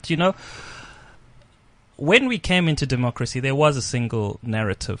it. But when we came into democracy, there was a single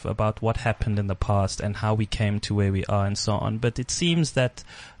narrative about what happened in the past and how we came to where we are and so on. But it seems that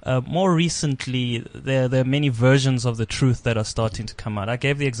more recently there are many versions of the truth that are starting to come out. I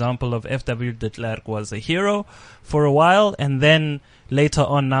gave the example of F.W. de Klerk was a hero for a while, and then later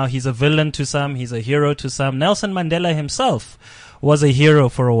on now he's a villain to some, he's a hero to some. Nelson Mandela himself was a hero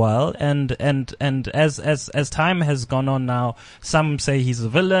for a while, and as time has gone on now, some say he's a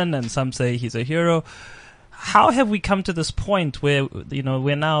villain and some say he's a hero. How have we come to this point where,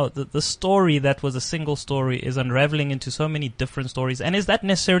 we're now, the story that was a single story is unraveling into so many different stories? And is that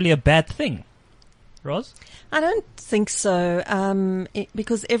necessarily a bad thing? Roz? I don't think so.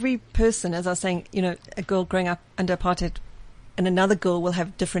 Because every person, as I was saying, a girl growing up under apartheid and another girl will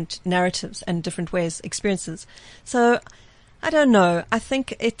have different narratives and different experiences. So I don't know. I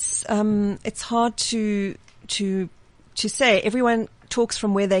think it's hard to say. Everyone talks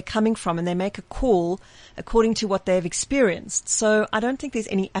from where they're coming from, and they make a call according to what they've experienced. So I don't think there's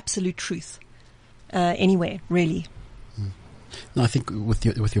any absolute truth anywhere, really. No, I think with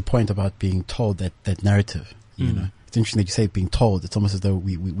your point about being told that narrative, you know, it's interesting that you say being told. It's almost as though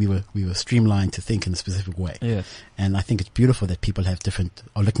we were streamlined to think in a specific way. Yes. And I think it's beautiful that people have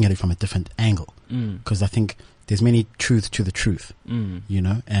are looking at it from a different angle. Because I think there's many truths to the truth, you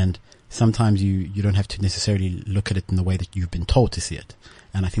know, and sometimes you don't have to necessarily look at it in the way that you've been told to see it.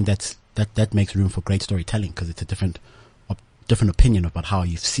 And I think that makes room for great storytelling, because it's a different opinion about how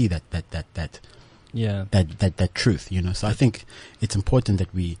you see that truth, you know. So I think it's important that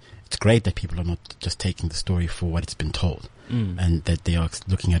it's great that people are not just taking the story for what it's been told, and that they are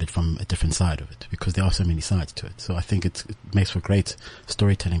looking at it from a different side of it, because there are so many sides to it. So I think it makes for great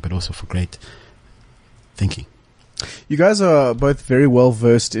storytelling, but also for great thinking. You guys are both very well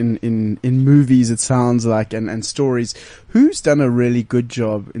versed in movies, it sounds like, and stories. Who's done a really good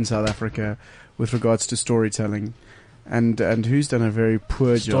job in South Africa with regards to storytelling? And who's done a very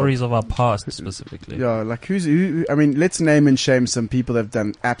poor job? Stories of our past, specifically. Yeah, like who? I mean, let's name and shame some people that have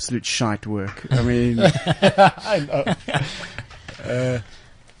done absolute shite work. I mean, I know.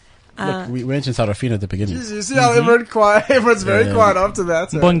 Look, we mentioned Sarafina at the beginning. you see how everyone's very quiet after that.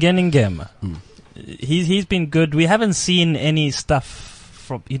 Bongeni Ngema. He's been good. We haven't seen any stuff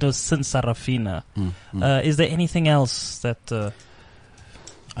from since Sarafina. Is there anything else that?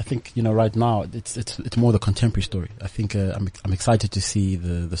 I think right now it's more the contemporary story. I think I'm excited to see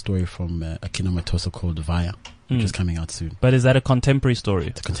the story from Akina Matoso called Vaya, which is coming out soon. But is that a contemporary story?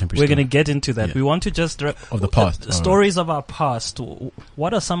 It's a contemporary. We're story. going to get into that. Yeah. We want to just of the past stories of our past.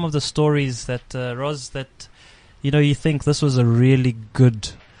 What are some of the stories that Roz that you think this was a really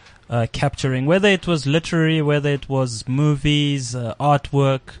good capturing? Whether it was literary, whether it was movies,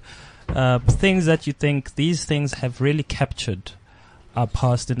 artwork, things that you think these things have really captured our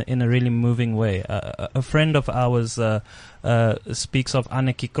past in a really moving way. A friend of ours speaks of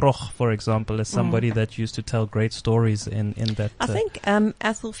Anneke Kroch, for example, as somebody that used to tell great stories in that. I think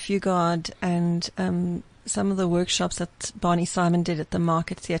Athol Fugard and some of the workshops that Barney Simon did at the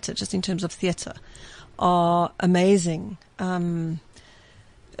Market Theatre, just in terms of theatre, are amazing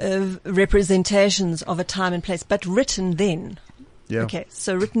representations of a time and place, but written then. Yeah. Okay,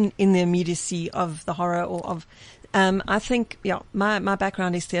 so written in the immediacy of the horror or of... I think, my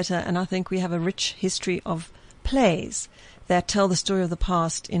background is theatre, and I think we have a rich history of plays that tell the story of the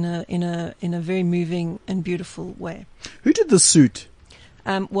past in a very moving and beautiful way. Who did The Suit?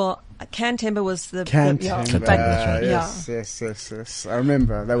 Well, Cantember was the... Cantember, that's right. Yes. I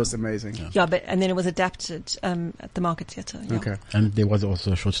remember. That was amazing. Yeah, and then it was adapted at the Market Theatre. Yeah. Okay. And there was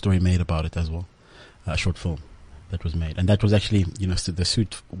also a short story made about it as well, a short film that was made, and that was actually, The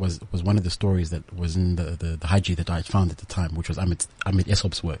Suit was one of the stories that was in the Haji that I had found at the time, which was Ahmed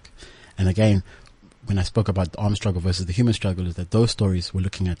Esop's work. And again, when I spoke about the armed struggle versus the human struggle, is that those stories were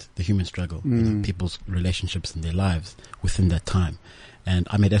looking at the human struggle, people's relationships and their lives within that time. And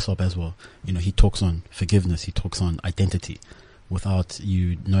Ahmed Esop as well, he talks on forgiveness, he talks on identity, without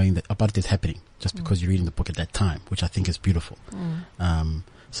you knowing that apartheid is happening, just because you're reading the book at that time, which I think is beautiful.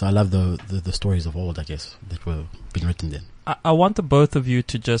 So I love the stories of old, I guess, that were being written then. I want the both of you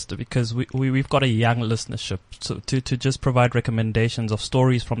to just, because we've got a young listenership, so to just provide recommendations of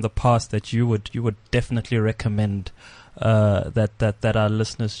stories from the past that you would definitely recommend that our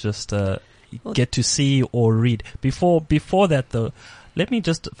listeners just get to see or read. Before that though, let me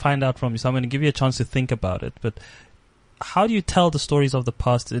just find out from you. So I'm going to give you a chance to think about it. But how do you tell the stories of the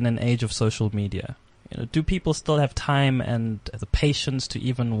past in an age of social media? Do people still have time and the patience to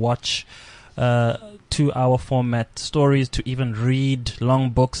even watch 2-hour format stories, to even read long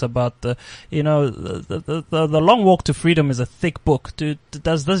books about the Long Walk to Freedom is a thick book.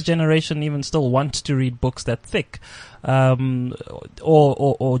 Does this generation even still want to read books that thick?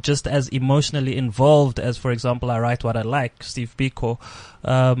 Or just as emotionally involved as, for example, I Write What I Like, Steve Biko,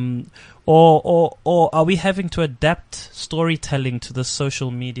 or are we having to adapt storytelling to the social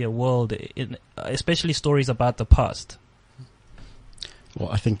media world, especially stories about the past? Well,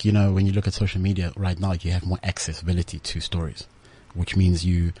 I think, when you look at social media right now, you have more accessibility to stories, which means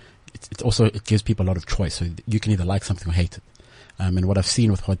it gives people a lot of choice. So you can either like something or hate it. And what I've seen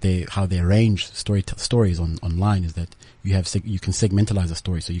with how they arrange stories online is that you can segmentalize a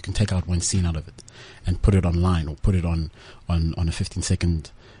story. So you can take out one scene out of it and put it online, or put it on a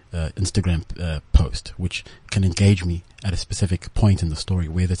 15-second Instagram post, which can engage me at a specific point in the story,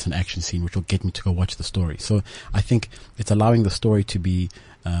 whether it's an action scene, which will get me to go watch the story. So I think it's allowing the story to be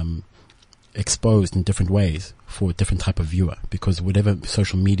exposed in different ways for a different type of viewer, because whatever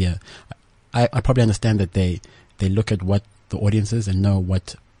social media, I probably understand that they look at what the audience is and know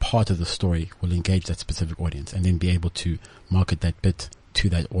what part of the story will engage that specific audience, and then be able to market that bit to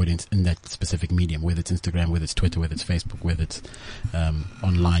that audience in that specific medium, whether it's Instagram, whether it's Twitter, whether it's Facebook, whether it's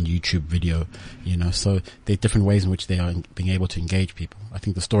online YouTube video, you know. So there are different ways in which they are being able to engage people. I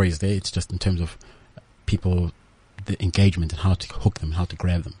think the story is there. It's just in terms of people, the engagement and how to hook them, how to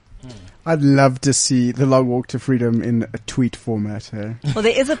grab them. I'd love to see The Long Walk to Freedom in a tweet format. Well,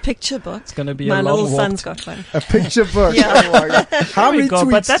 there is a picture book. It's going to be My a long little walk. son's got one. A picture book. Yeah. Oh my God. How There we many go,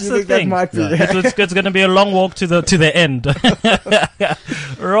 tweets but that's do you the think that thing. might be? It's going to be a long walk to the end.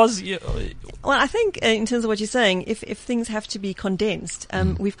 Ros, Well, I think in terms of what you're saying, if things have to be condensed,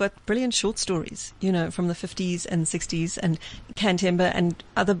 we've got brilliant short stories, you know, from the 50s and 60s, and Cantember and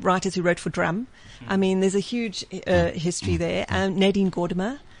other writers who wrote for drum. I mean, there's a huge history there. Nadine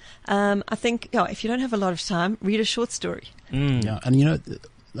Gordimer. I think, if you don't have a lot of time, read a short story. Yeah, and you know,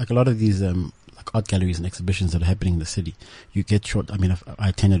 like a lot of these like art galleries and exhibitions that are happening in the city, you get short. I mean, I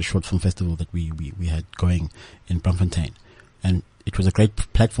attended a short film festival that we had going in Braamfontein, and it was a great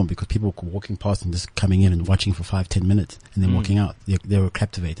platform because people were walking past and just coming in and watching for 5-10 minutes and then walking out. They were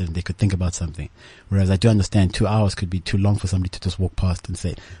captivated and they could think about something. Whereas I do understand 2 hours could be too long for somebody to just walk past and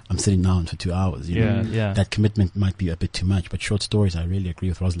say, I'm sitting down for 2 hours. You know? yeah. That commitment might be a bit too much, but short stories, I really agree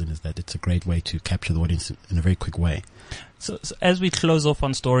with Rosalind, is that it's a great way to capture the audience in a very quick way. So as we close off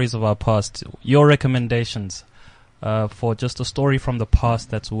on stories of our past, your recommendations for just a story from the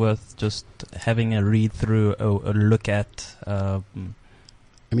past that's worth just having a read through, a look at. I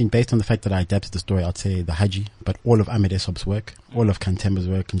mean, based on the fact that I adapted the story, I'd say The Haji, but all of Ahmed Esop's work, all of Cantember's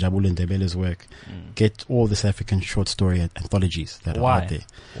work, Njabulani Ndebele's work, get all the South African short story anthologies that are out there.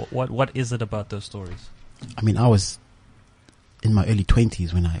 What is it about those stories? I mean, I was in my early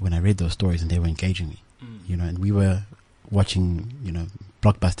 20s when I read those stories and they were engaging me, you know, and we were watching, you know,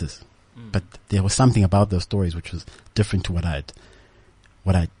 blockbusters. But there was something about those stories which was different to what I'd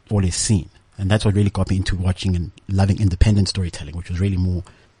always seen. And that's what really got me into watching and loving independent storytelling, which was really more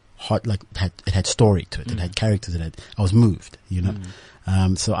hot, like it had story to it. It had characters. I was moved, you know.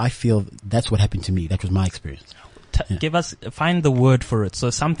 So I feel that's what happened to me. That was my experience. Find the word for it.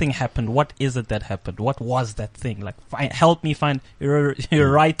 So something happened. What is it that happened? What was that thing? Like, help me find. You're a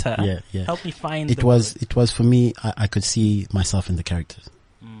writer. Yeah. Help me find. It was for me. I could see myself in the characters.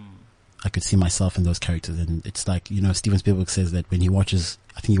 I could see myself in those characters, and it's like, you know, Steven Spielberg says that when he watches,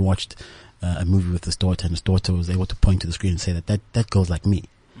 I think he watched a movie with his daughter, and his daughter was able to point to the screen and say that girl's like me.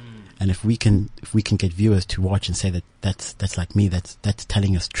 And if we can get viewers to watch and say that's like me, that's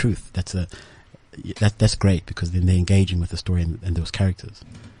telling us truth. That's great, because then they're engaging with the story and those characters.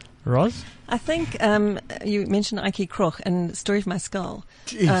 Ros? I think you mentioned Ike Kroch and Story of My Skull.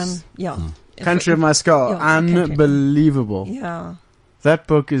 Jeez. Country of My Skull. Yeah, Unbelievable. Yeah. That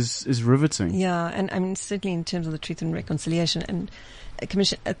book is riveting. Yeah, and I mean, certainly in terms of the Truth and Reconciliation and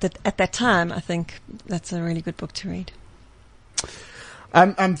Commission at that time, I think that's a really good book to read.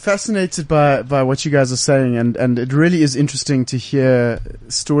 I'm fascinated by what you guys are saying, and it really is interesting to hear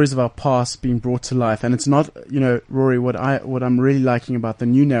stories of our past being brought to life. And it's not, you know, Rory, what I'm really liking about the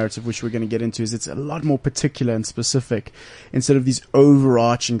new narrative, which we're going to get into, is it's a lot more particular and specific, instead of these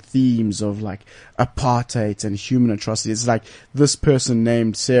overarching themes of like apartheid and human atrocity. It's like this person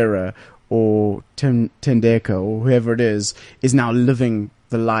named Sarah or Tendeka or whoever it is now living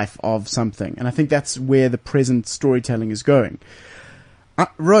the life of something. And I think that's where the present storytelling is going.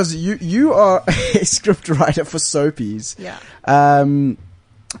 Ros, you are a script writer for soapies. Yeah.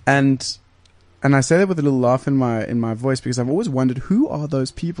 And I say that with a little laugh in my voice, because I've always wondered, who are those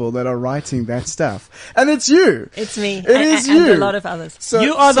people that are writing that stuff? And it's you. It's me. It is you. And a lot of others. So,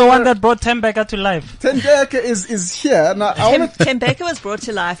 You are the one that brought Tembeka to life. Tendeka is here. Now, I want to Tembeka was brought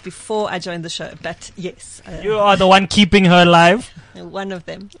to life before I joined the show, but yes. You are the one keeping her alive. One of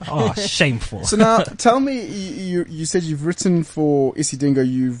them. Oh, shameful. So now, tell me, you said you've written for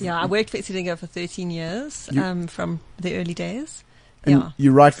Isidingo. Yeah, I worked for Isidingo for 13 years, from the early days. And Yeah.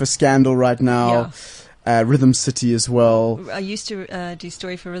 you write for Scandal right now, Rhythm City as well. I used to do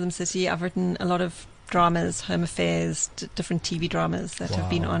story for Rhythm City. I've written a lot of dramas, home affairs, different TV dramas that have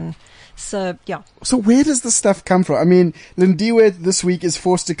been on. So, yeah. So where does this stuff come from? I mean, Lindiwe this week is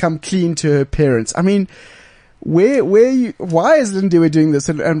forced to come clean to her parents. I mean, why is Lindiwe doing this,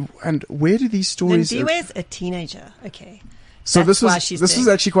 and where do these stories? Lindiwe's a teenager. Okay. So That's why this she's was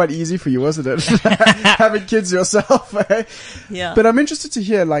actually quite easy for you, wasn't it? Having kids yourself. Eh? Yeah. But I'm interested to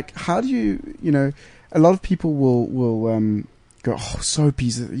hear, like, how do you know, a lot of people will go, oh,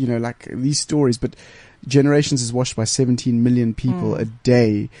 soapies, you know, like these stories, but Generations is watched by 17 million people a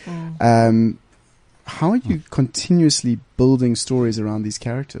day. How are you continuously building stories around these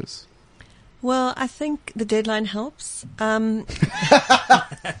characters? Well, I think the deadline helps. But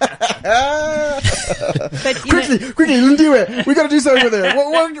Quickly, Lindiwe, we got to do something with her.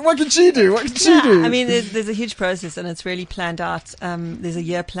 What can she do? What can she do? I mean, there's a huge process, and it's really planned out. There's a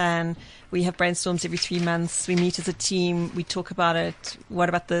year plan. We have brainstorms every 3 months. We meet as a team. We talk about it. What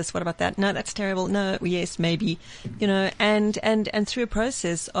about this? What about that? No, that's terrible. No, yes, maybe. And through a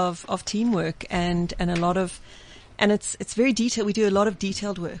process of teamwork and a lot of. And it's very detailed. We do a lot of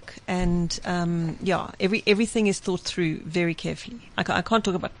detailed work, and everything is thought through very carefully. I can't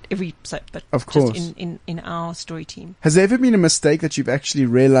talk about every episode, but of course, just in our story team. Has there ever been a mistake that you've actually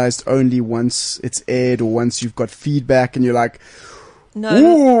realized only once it's aired, or once you've got feedback, and you're like,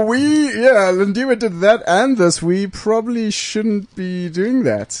 No. Lindiwe did that and this. We probably shouldn't be doing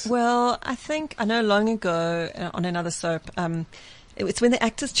that. Well, I know long ago on another soap. It's when the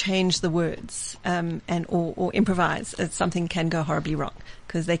actors change the words or improvise, something can go horribly wrong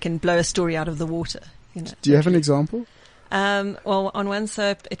because they can blow a story out of the water. Do you have an example? Well, on one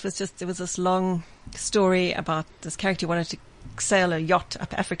soap, it was this long story about this character who wanted to sail a yacht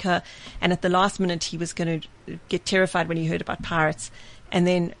up Africa, and at the last minute he was going to get terrified when he heard about pirates. And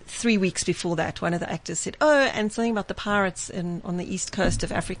then 3 weeks before that, one of the actors said, "Oh, and something about the pirates on the east coast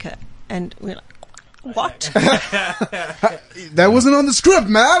of Africa," and we're like, what? That wasn't on the script,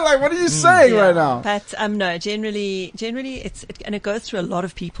 man. Like, what are you saying right now? But no, generally, and it goes through a lot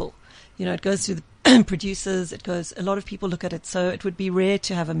of people. It goes through the producers. A lot of people look at it. So it would be rare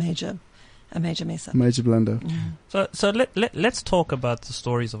to have a major mess up. Major blunder. So let's talk about the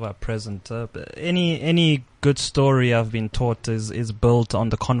stories of our present. Any good story, I've been taught, is built on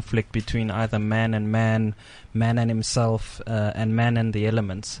the conflict between either man and man, man and himself, and man and the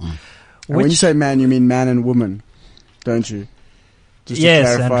elements. And when you say man, you mean man and woman, don't you? Just to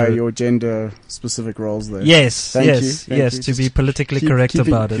clarify Andrew. your gender-specific roles there. Yes, Thank yes, you. to be politically correct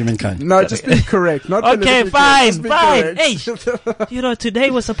about it. Humankind. No, just be correct. Not Okay, politically fine. correct. Hey, today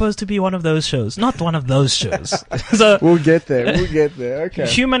was supposed to be one of those shows, not one of those shows. So We'll get there. Okay.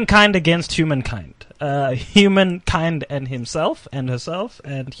 humankind against humankind. Humankind and himself and herself,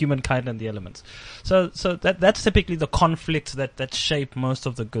 and humankind and the elements. So that's typically the conflict that shape most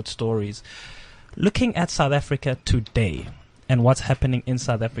of the good stories. Looking at South Africa today and what's happening in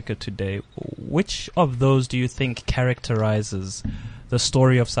South Africa today, which of those do you think characterizes the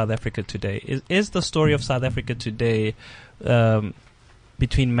story of South Africa today? Is the story of South Africa today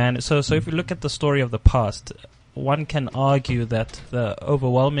between man? So if you look at the story of the past, one can argue that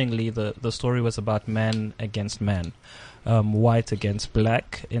overwhelmingly the story was about man against man, white against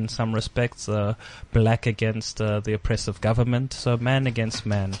black in some respects, black against the oppressive government, so man against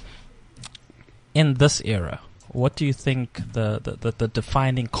man. In this era, what do you think the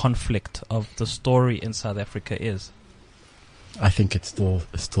defining conflict of the story in South Africa is? I think it's still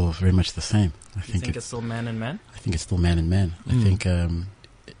very much the same. I think it's still man and man? I think it's still man and man. I think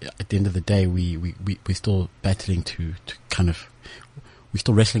at the end of the day, we're still battling to kind of, we're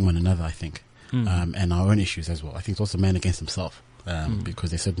still wrestling one another, I think, and our own issues as well. I think it's also man against himself,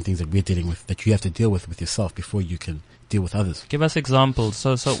 because there's certain things that we're dealing with that you have to deal with yourself before you can deal with others. Give us examples.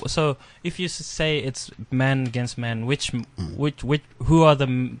 So if you say it's man against man, who are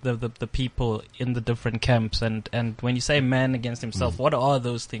the people in the different camps? And when you say man against himself, what are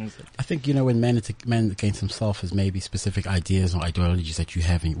those things? I think, when man against himself is maybe specific ideas or ideologies that you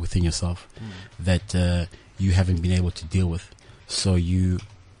have within yourself that you haven't been able to deal with. So you're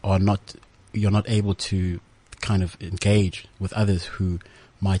not able to kind of engage with others who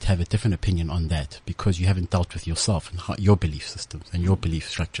might have a different opinion on that because you haven't dealt with yourself and your belief systems and your belief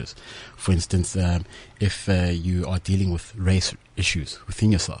structures. For instance, if you are dealing with race issues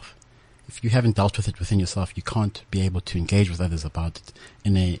within yourself, if you haven't dealt with it within yourself, you can't be able to engage with others about it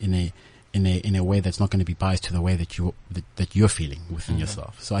in a way that's not going to be biased to the way that you're feeling within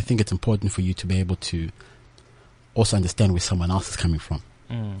yourself. So I think it's important for you to be able to also understand where someone else is coming from,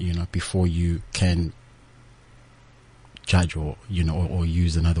 before you can judge or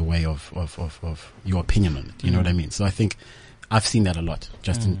use another way of your opinion on it. You know what I mean? So I think I've seen that a lot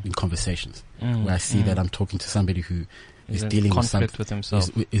just in conversations where I see that I'm talking to somebody who is dealing with himself,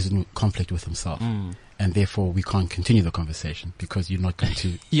 is in conflict with himself, and therefore we can't continue the conversation because you're not going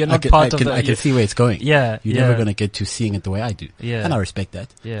to. You're not part of it. I can see where it's going. Yeah, you're never going to get to seeing it the way I do. Yeah, and I respect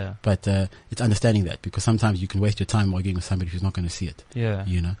that. Yeah, but it's understanding that because sometimes you can waste your time arguing with somebody who's not going to see it. Yeah,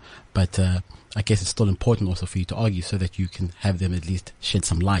 but I guess it's still important also for you to argue so that you can have them at least shed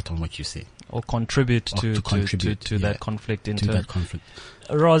some light on what you see. Or contribute to that conflict in turn. That conflict.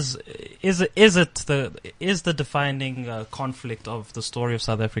 Roz, is the defining conflict of the story of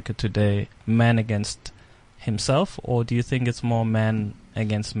South Africa today man against himself, or do you think it's more man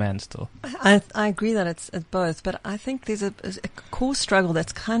against man still? I agree that it's both, but I think there's a core struggle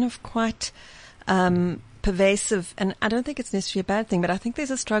that's kind of quite pervasive, and I don't think it's necessarily a bad thing, but I think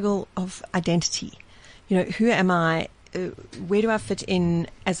there's a struggle of identity. You know, who am I? Where do I fit in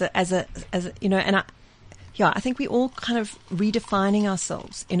as a you know? And I think we all kind of redefining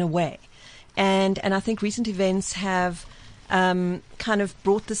ourselves in a way, and I think recent events have kind of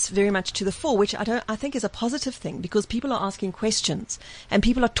brought this very much to the fore, which I think is a positive thing, because people are asking questions and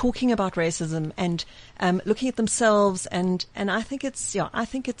people are talking about racism and looking at themselves, and I think I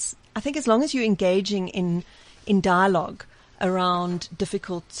think as long as you're engaging in dialogue around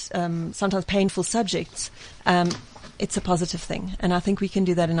difficult, sometimes painful subjects, it's a positive thing, and I think we can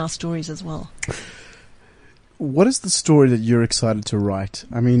do that in our stories as well. What is the story that you're excited to write?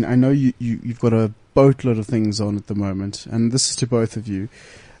 I mean, I know you've got a boatload of things on at the moment, and this is to both of you.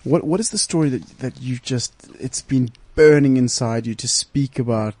 What is the story that you it's been burning inside you to speak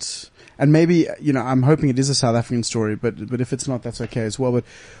about? And maybe, you know, I'm hoping it is a South African story, but if it's not, that's okay as well. But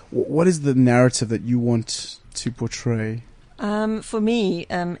what is the narrative that you want to portray? For me,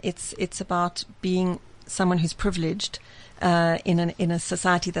 it's about being someone who's privileged in a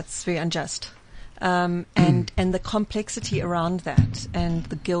society that's very unjust. And the complexity around that, and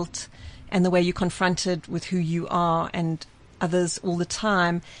the guilt, and the way you're confronted with who you are and others all the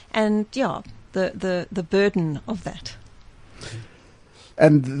time, and the burden of that.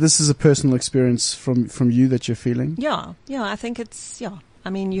 And this is a personal experience from you that you're feeling? Yeah, I think it's, I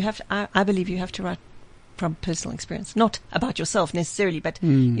mean, I believe you have to write from personal experience, not about yourself necessarily, but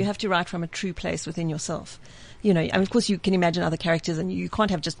you have to write from a true place within yourself. You know, I mean, of course you can imagine other characters, and you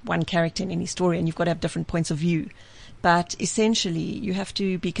can't have just one character in any story, and you've got to have different points of view. But essentially, you have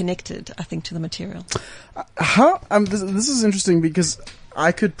to be connected, I think, to the material. This is interesting, because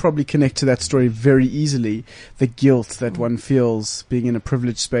I could probably connect to that story very easily. The guilt that one feels being in a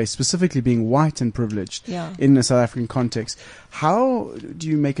privileged space, specifically being white and privileged in a South African context. How do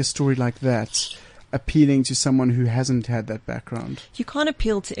you make a story like that appealing to someone who hasn't had that background? You can't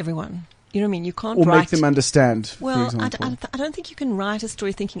appeal to everyone. You know what I mean? You can't make them understand. Well, for example. I don't think you can write a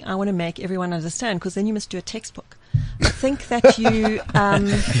story thinking, I want to make everyone understand, because then you must do a textbook. I think that you...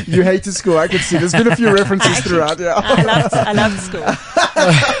 you hated school, I could see. There's been a few references throughout, yeah. I loved school.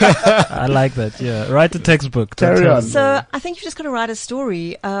 I like that, yeah. Write a textbook. Carry on. So I think you've just got to write a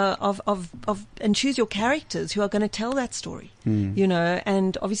story of and choose your characters who are going to tell that story, you know,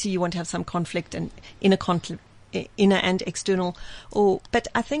 and obviously you want to have some conflict and inner and external, but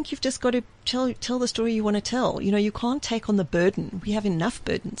I think you've just got to tell the story you want to tell. You know, you can't take on the burden. We have enough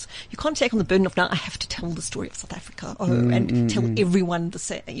burdens. You can't take on the burden of, now I have to tell the story of South Africa and tell everyone the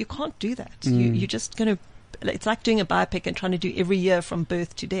same. You can't do that. You're just going to, it's like doing a biopic and trying to do every year from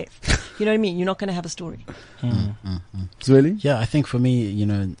birth to death. You know what I mean? You're not going to have a story. Really? Yeah, I think for me, you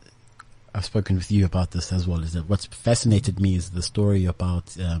know, I've spoken with you about this as well, is that what's fascinated me is the story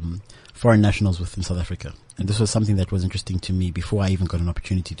about foreign nationals within South Africa. And this was something that was interesting to me before I even got an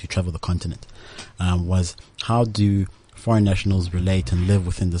opportunity to travel the continent, was how do foreign nationals relate and live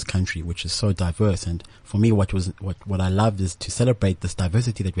within this country, which is so diverse. And for me, what I loved is to celebrate this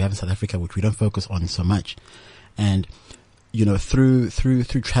diversity that we have in South Africa, which we don't focus on so much. And, you know, through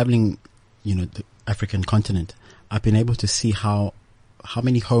traveling, you know, the African continent, I've been able to see how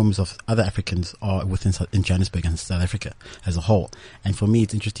many homes of other Africans are in Johannesburg and South Africa as a whole. And for me,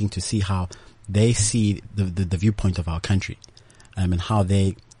 it's interesting to see how they see the viewpoint of our country, and how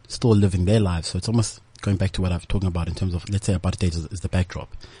they still living their lives. So it's almost going back to what I was talking about in terms of, let's say apartheid is the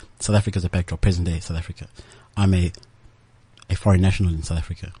backdrop. South Africa is the backdrop, present day South Africa. I'm a foreign national in South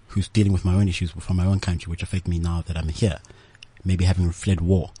Africa who's dealing with my own issues from my own country, which affect me now that I'm here, maybe having fled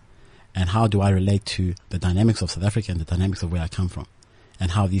war. And how do I relate to the dynamics of South Africa and the dynamics of where I come from,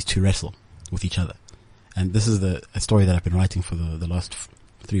 and how these two wrestle with each other? And this is a story that I've been writing for the last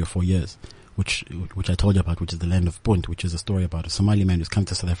 3 or 4 years, which I told you about, which is The Land of Punt, which is a story about a Somali man who's come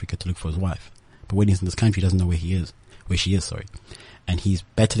to South Africa to look for his wife. But when he's in this country, he doesn't know where she is, and he's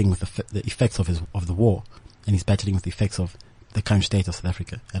battling with the effects of the war, and he's battling with the effects of the current state of South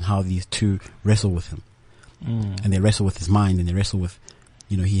Africa, and how these two wrestle with him, and they wrestle with his mind, and they wrestle with,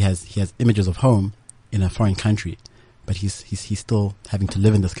 you know, he has images of home in a foreign country, but he's still having to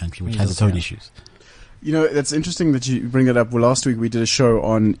live in this country, which has its own issues. You know, that's interesting that you bring that up. Well, last week we did a show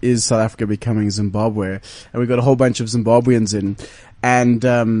on Is South Africa Becoming Zimbabwe? And we got a whole bunch of Zimbabweans in,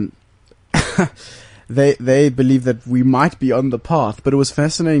 and they believe that we might be on the path. But it was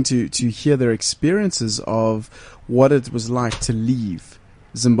fascinating to hear their experiences of what it was like to leave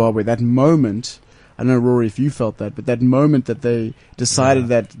Zimbabwe. That moment, I don't know, Rory, if you felt that, but that moment that they decided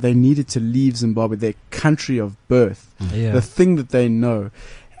that they needed to leave Zimbabwe, their country of birth, the thing that they know.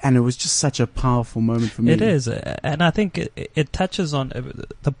 And it was just such a powerful moment for me. It is. And I think it touches on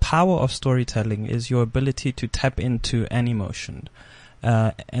the power of storytelling is your ability to tap into an emotion.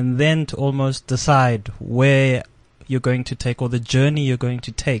 And then to almost decide where you're going to take, or the journey you're going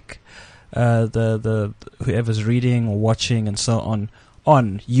to take, the whoever's reading or watching and so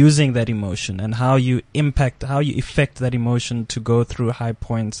on using that emotion, and how you affect that emotion to go through high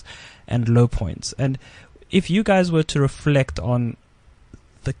points and low points. And if you guys were to reflect on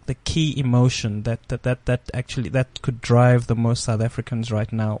the key emotion that could drive the most South Africans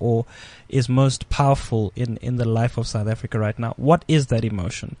right now, or is most powerful in the life of South Africa right now, what is that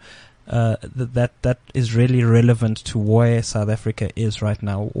emotion that is really relevant to where South Africa is right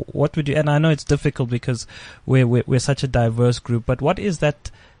now? What would you? And I know it's difficult because we're such a diverse group, but what is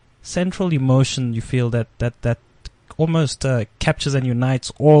that central emotion you feel that almost captures and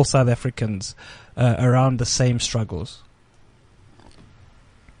unites all South Africans around the same struggles?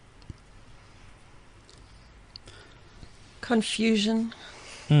 Confusion.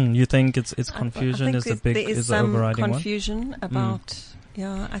 You think it's confusion I is the think there is the overriding one? confusion about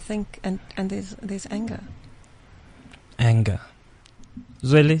I think and there's anger. Anger.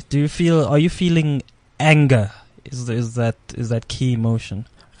 Zweli, are you feeling anger? Is that key emotion?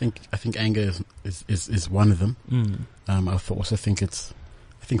 I think anger is one of them. I also think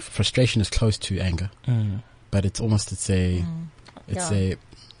frustration is close to anger, but it's an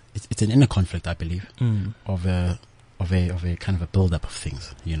inner conflict, I believe, of a kind of a build up of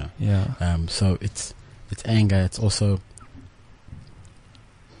things, you know. Yeah. So it's anger. It's also,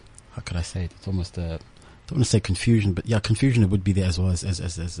 how could I say it? It's almost don't want to say confusion, but yeah, confusion would be there as well as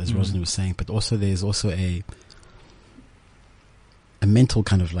Rosalind was saying. But also there's also a mental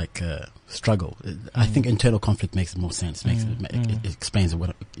kind of like struggle. I think internal conflict makes more sense. It explains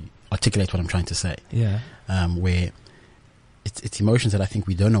articulates what I'm trying to say. Yeah. Where it's emotions that I think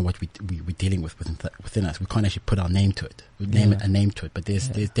we don't know what we're dealing with within us. We can't actually put our name to it. We name a name to it, but there's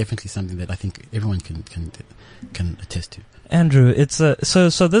definitely something that I think everyone can attest to. Andrew, it's so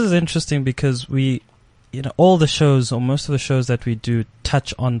this is interesting because we, all the shows or most of the shows that we do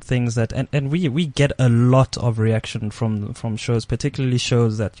touch on things that and we get a lot of reaction from shows, particularly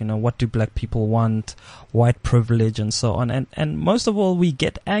shows that what do black people want, white privilege and so on, and most of all we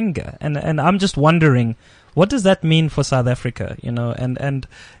get anger, and I'm just wondering, what does that mean for South Africa, and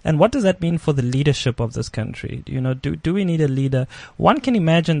what does that mean for the leadership of this country? Do we need a leader? One can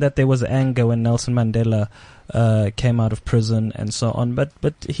imagine that there was anger when Nelson Mandela came out of prison and so on, but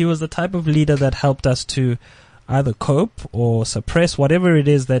he was the type of leader that helped us to either cope or suppress whatever it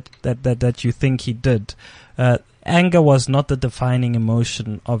is that you think he did. Anger was not the defining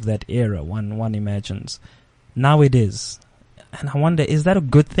emotion of that era, one imagines. Now it is. And I wonder, is that a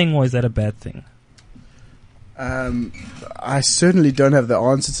good thing or is that a bad thing? I certainly don't have the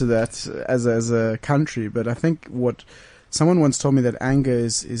answer to that as a country, but I think what someone once told me, that anger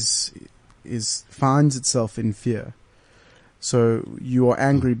is finds itself in fear. So you are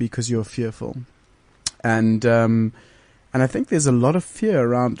angry because you're fearful, and I think there's a lot of fear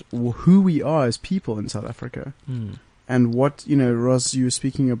around who we are as people in South Africa, and what Ross, you were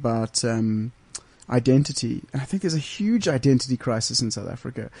speaking about. Identity. And I think there's a huge identity crisis in South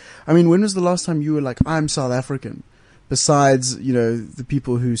Africa. I mean, when was the last time you were like, I'm South African? Besides, the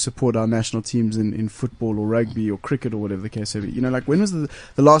people who support our national teams in football or rugby or cricket or whatever the case may be. Like, when was the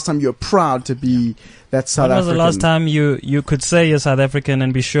last time you were proud to be that South African? When was the last time you could say you're South African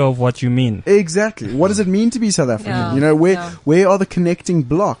and be sure of what you mean? Exactly. What does it mean to be South African? Yeah. Where are the connecting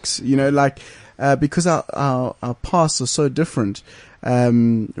blocks? Because our pasts are so different.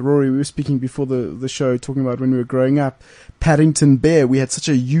 Rory, we were speaking before the show, talking about when we were growing up, Paddington Bear, we had such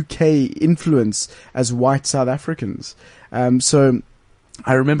a UK influence as white South Africans. So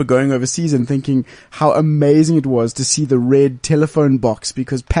I remember going overseas and thinking how amazing it was to see the red telephone box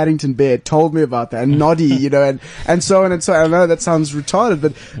because Paddington Bear told me about that, and Noddy, and so on and so on. I know that sounds retarded,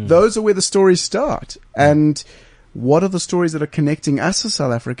 but those are where the stories start. And what are the stories that are connecting us as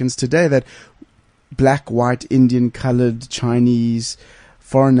South Africans today, that black, white, Indian, colored, Chinese,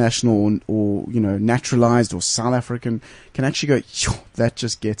 foreign national, or naturalized or South African can actually go, that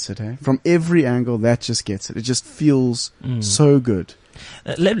just gets it, eh? From every angle, that just gets it. It just feels so good.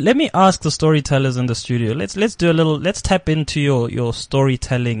 Let me ask the storytellers in the studio. Let's do a little. Let's tap into your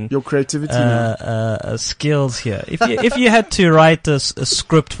storytelling, Your creativity skills here. If you had to write a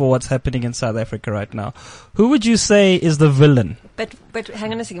script for what's happening in South Africa right now, who would you say is the villain? But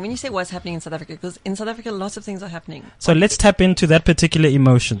hang on a second. When you say what's happening in South Africa, because in South Africa lots of things are happening. So let's tap into that particular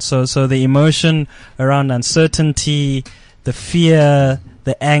emotion. So the emotion around uncertainty, the fear,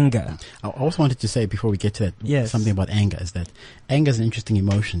 the anger. I also wanted to say before we get to that, Yes. something about anger is that anger is an interesting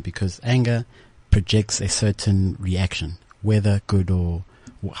emotion because anger projects a certain reaction, whether good or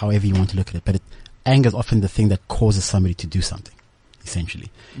however you want to look at it. But anger is often the thing that causes somebody to do something,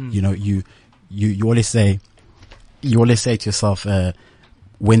 essentially. You know, you always say to yourself,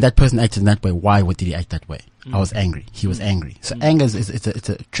 when that person acted in that way, why did he act that way? I was angry. He was angry. So anger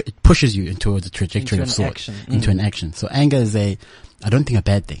it pushes you into the trajectory Into of an sort, action. into an action. So anger is I don't think a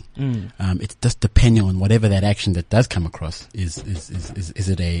bad thing. It's just depending on whatever that action that does come across is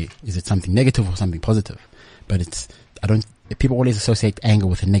it something negative or something positive? But people always associate anger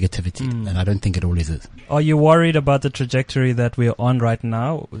with a negativity, and I don't think it always is. Are you worried about the trajectory that we're on right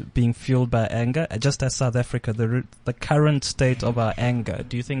now, being fueled by anger? Just as South Africa, the current state of our anger,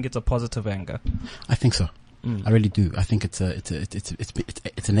 do you think it's a positive anger? I think so. I really do. I think it's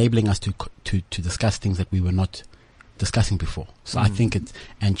enabling us to discuss things that we were not discussing before. So I think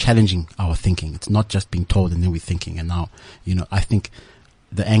and challenging our thinking. It's not just being told and then we're thinking. And now, I think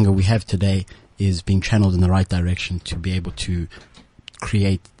the anger we have today is being channeled in the right direction to be able to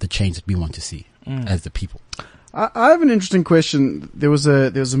create the change that we want to see as the people. I have an interesting question. There was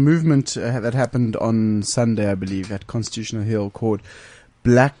a movement that happened on Sunday, I believe, at Constitutional Hill called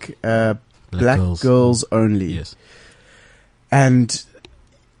Black Girls Only. Yes. And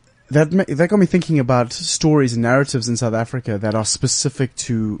that got me thinking about stories and narratives in South Africa that are specific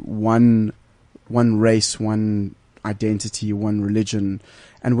to one race, one identity, one religion,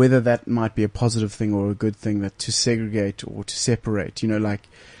 and whether that might be a positive thing or a good thing, that to segregate or to separate,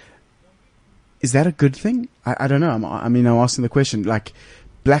 is that a good thing? I don't know. I'm asking the question, like,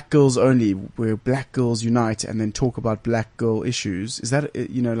 Black Girls Only, where black girls unite and then talk about black girl issues. Is that,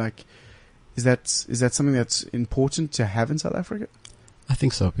 is that something that's important to have in South Africa? I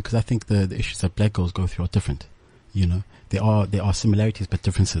think so, because I think the issues that black girls go through are different. There are similarities but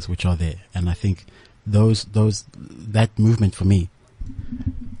differences which are there, and I think that movement for me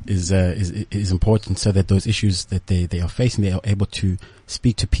is important, so that those issues that they are facing, they are able to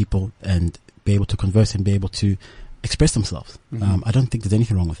speak to people and be able to converse and be able to express themselves. I don't think there's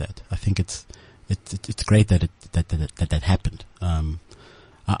anything wrong with that. I think it's great that that happened.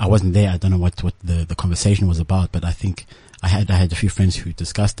 I wasn't there. I don't know what the conversation was about, but I think I had a few friends who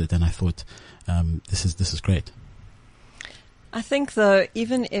discussed it, and I thought this is great. I think, though,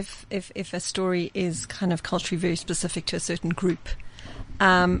 even if a story is kind of culturally very specific to a certain group,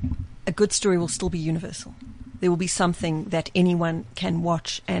 a good story will still be universal. There will be something that anyone can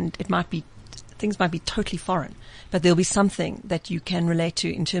watch, and things might be totally foreign, but there'll be something that you can relate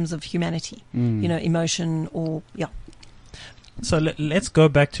to in terms of humanity, emotion, or So let's go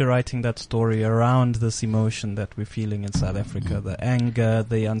back to writing that story around this emotion that we're feeling in South Africa, the anger,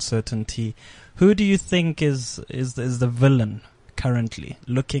 the uncertainty. Who do you think is the villain currently,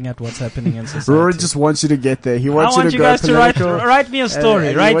 looking at what's happening in society? Rory just wants you to get there. He wants I want you go guys to political. write me a story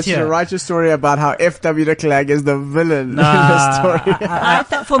and right he wants here. you to write your story about how F.W. de Klerk is the villain in the Nah,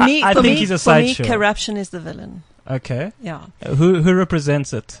 story. for me, I think he's a sideshow. corruption is the villain. Okay. Yeah. Who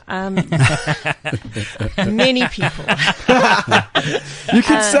represents it? Many people. You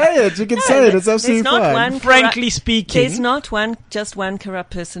can say it. You can say it. It's absolutely fine. Frankly speaking. There's not just one corrupt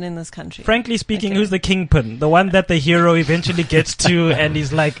person in this country. Frankly speaking, Okay. who's the kingpin? The one that the hero eventually gets to and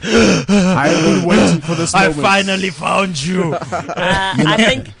he's like, I've been waiting for this I moment. finally found you.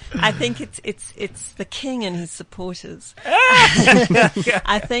 I think it's the king and his supporters.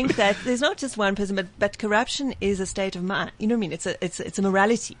 I think that there's not just one person, but corruption is a state of mind. You know what I mean? It's a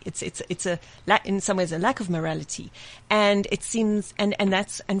morality. It's a in some ways a lack of morality, and it seems and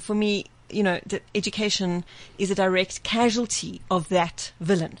for me, the education is a direct casualty of that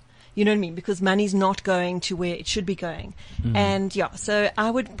villain. You know what I mean? Because money's not going to where it should be going, and so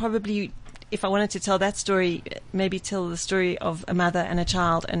I would probably, if I wanted to tell that story, maybe tell the story of a mother and a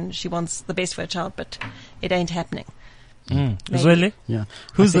child, and she wants the best for her child, but it ain't happening. Really? Yeah.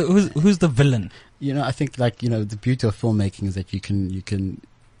 Who's the villain? I think the beauty of filmmaking is that you can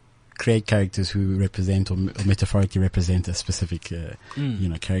create characters who represent or metaphorically represent a specific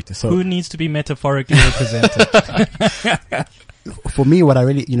character. So Who needs to be metaphorically represented? for me, what I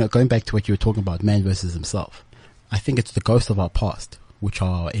really going back to what you were talking about, man versus himself, I think it's the ghosts of our past which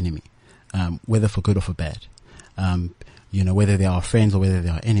are our enemy, whether for good or for bad. whether they are our friends or whether they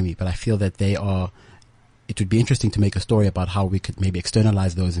are our enemy. But I feel that they are. It would be interesting to make a story about how we could maybe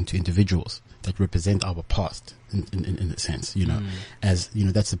externalize those into individuals that represent our past in a sense, as,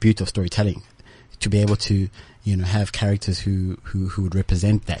 that's the beauty of storytelling, to be able to, have characters who would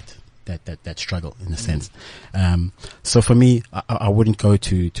represent that struggle in a sense. So for me, I wouldn't go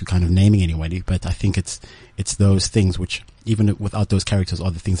to kind of naming anybody, but I think it's those things which, even without those characters,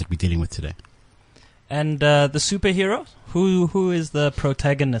 are the things that we're dealing with today. And the superhero, who is the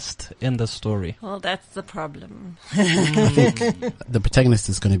protagonist in the story? Well, that's the problem. I think the protagonist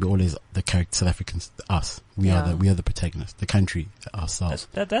is going to be always the character, South Africans, us. We are the protagonist, the country, ourselves.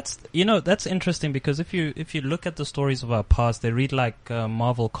 That's interesting, because if you look at the stories of our past, they read like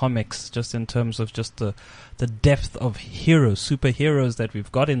Marvel comics, just in terms of just the depth of superheroes that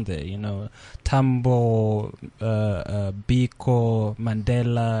we've got in there. Tambo, Biko,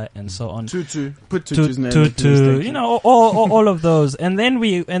 Mandela, and so on. Tutu, put Tutu's name. All of those, and then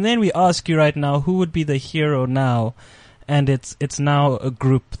we ask you right now, who would be the hero now, and it's now a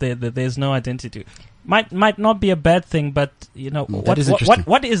group. There's no identity. Might not be a bad thing, but what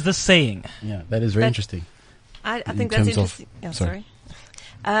is the saying? Yeah, that is very interesting. I think that's interesting. Sorry.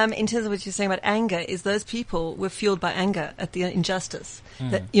 In terms of what you're saying about anger, is those people were fueled by anger at the injustice.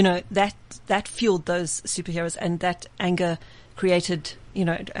 That fueled those superheroes, and that anger created,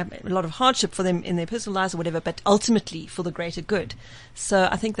 a lot of hardship for them in their personal lives or whatever, but ultimately for the greater good. So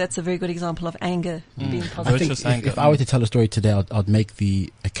I think that's a very good example of anger being positive. I think if I were to tell a story today, I'd make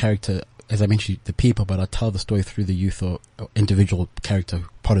a character, as I mentioned, the people, but I'd tell the story through the youth or individual character,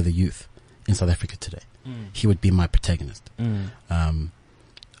 part of the youth in South Africa today. He would be my protagonist.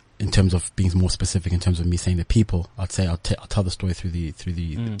 In terms of being more specific, in terms of me saying the people, I'd say I'll tell the story through the.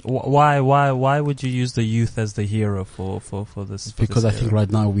 Why would you use the youth as the hero for this? Because I think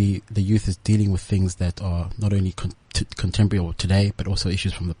right now the youth is dealing with things that are not only contemporary or today, but also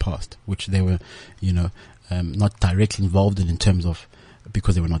issues from the past, which they were, not directly involved in terms of,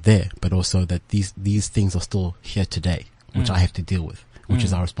 because they were not there, but also that these things are still here today, which I have to deal with, which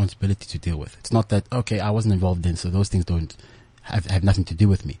is our responsibility to deal with. It's not that, okay, I wasn't involved in, so those things don't have nothing to do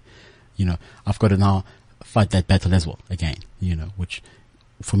with me. I've got to now fight that battle as well again, which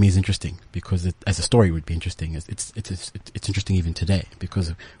for me is interesting, because as a story would be interesting. It's interesting even today,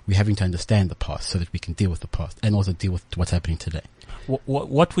 because we're having to understand the past so that we can deal with the past and also deal with what's happening today.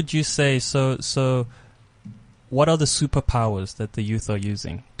 What would you say? So what are the superpowers that the youth are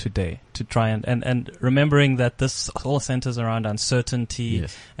using today to try and remembering that this all centers around uncertainty?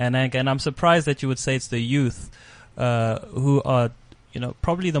 Yes. And again, I'm surprised that you would say it's the youth who are,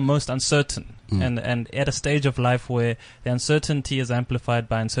 probably the most uncertain, and at a stage of life where the uncertainty is amplified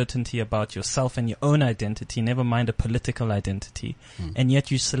by uncertainty about yourself and your own identity, never mind a political identity, and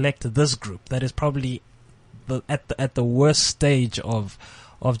yet you select this group that is probably at the worst stage of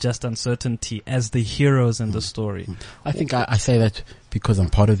just uncertainty as the heroes in the story. I think I say that because I'm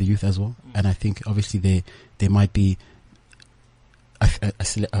part of the youth as well, and I think obviously there might be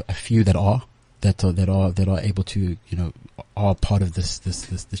a few that are able to, are part of this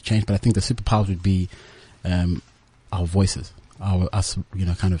change. But I think the superpowers would be our voices, us,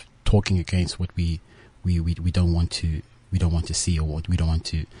 kind of talking against what we don't want to see, or what we don't want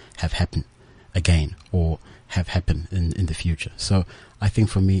to have happen again, or have happen in the future. So I think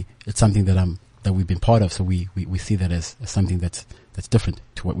for me, it's something that we've been part of. So we see that as something that's different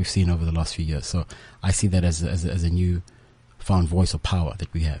to what we've seen over the last few years. So I see that as a new found voice or power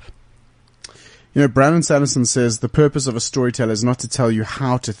that we have. Brandon Sanderson says the purpose of a storyteller is not to tell you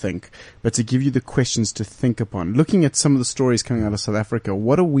how to think, but to give you the questions to think upon. Looking at some of the stories coming out of South Africa,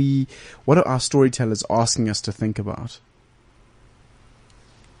 what are our storytellers asking us to think about?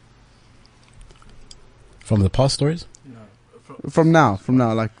 From the past stories? No. From now,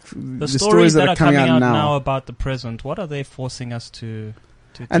 like the stories that are coming out now about the present. What are they forcing us to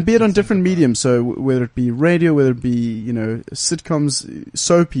and be it on different mediums, so whether it be radio, whether it be, sitcoms,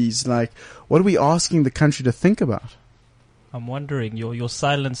 soapies, like, what are we asking the country to think about? I'm wondering, your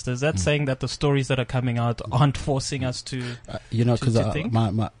silence, is that saying that the stories that are coming out aren't forcing us to because I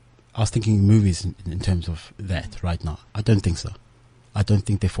was thinking movies in terms of that right now. I don't think so. I don't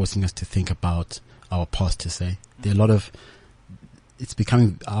think they're forcing us to think about our past, to say. There are a lot of, it's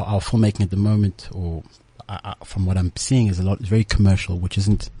becoming, our filmmaking at the moment, or from what I'm seeing, is very commercial, which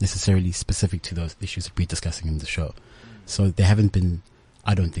isn't necessarily specific to those issues that we're discussing in the show. So they haven't been,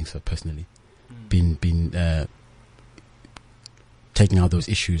 I don't think so personally, been taking out those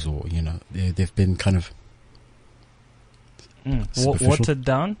issues, or they've been kind of watered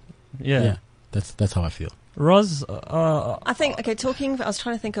down. Yeah, that's how I feel. Roz, I think, I was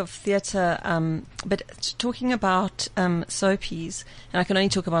trying to think of theatre, but talking about soapies, and I can only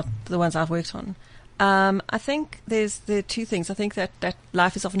talk about the ones I've worked on. I think there are two things. I think that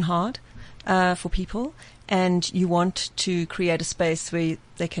life is often hard for people, and you want to create a space where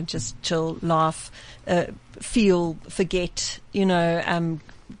they can just chill, laugh, feel, forget,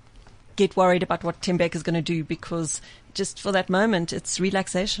 get worried about what Tim Baker's going to do, because just for that moment, it's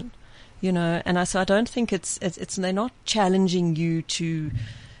relaxation. And so I don't think they're not challenging you to,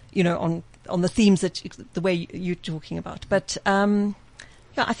 on the themes the way you're talking about. But,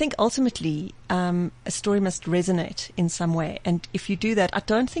 I think ultimately, a story must resonate in some way. And if you do that, I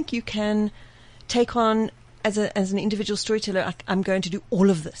don't think you can take on, as an individual storyteller, I'm going to do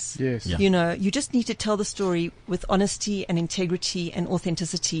all of this. Yes. Yeah. You just need to tell the story with honesty and integrity and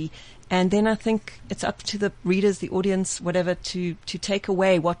authenticity. And then I think it's up to the readers, the audience, whatever, to take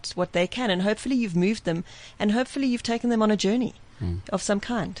away what they can. And hopefully you've moved them, and hopefully you've taken them on a journey of some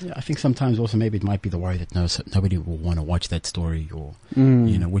kind. Yeah, I think sometimes also maybe it might be the worry that nobody will want to watch that story, or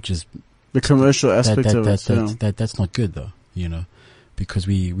which is the commercial aspect of it. That's not good though, because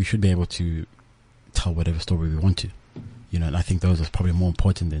we should be able to tell whatever story we want to, and I think those are probably more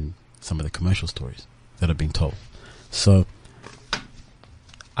important than some of the commercial stories that are being told. So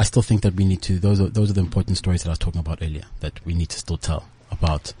I still think that we need to, those are the important stories that I was talking about earlier, that we need to still tell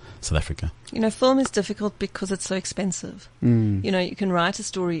about South Africa. Film is difficult because it's so expensive. You can write a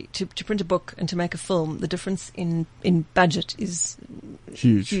story, to print a book and to make a film, the difference in budget is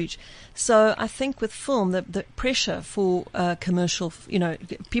huge. So I think with film, the pressure for commercial,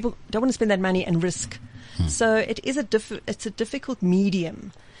 people don't want to spend that money and risk. So it's a difficult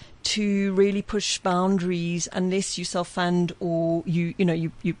medium to really push boundaries unless you self-fund, or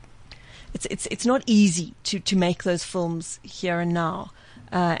it's not easy to make those films here and now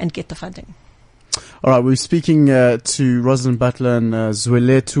and get the funding. All right, we're speaking to Rosalind Butler and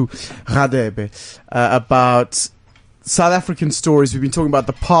Zwelethu Radebe about South African stories. We've been talking about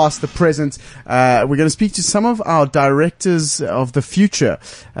the past, the present. We're going to speak to some of our directors of the future,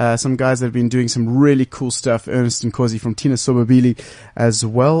 some guys that have been doing some really cool stuff, Ernest Nkosi from Tina Sobabili, as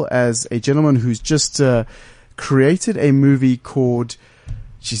well as a gentleman who's just created a movie called...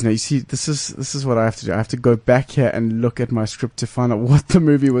 Jeez, now you see, this is what I have to do. I have to go back here and look at my script to find out what the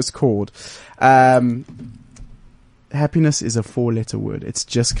movie was called. Happiness is a 4-letter word. It's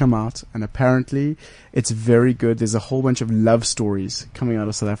just come out, and apparently it's very good. There's a whole bunch of love stories coming out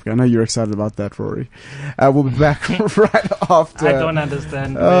of South Africa. I know you're excited about that, Rory. We'll be back right after. I don't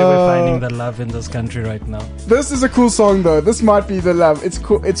understand where we're finding the love in this country right now. This is a cool song, though. This might be the love. It's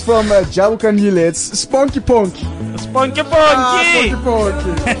cool. It's from Jabu Kanyile. It's Spunky Ponky. Spunky Ponky! Spunky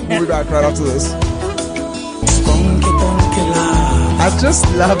Ponky. We'll be back right after this. I just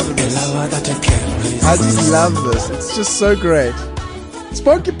love this. I just love this. It's just so great.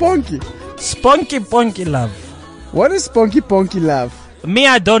 Spunky Ponky. Spunky Ponky love. What is Spunky Ponky love? Me,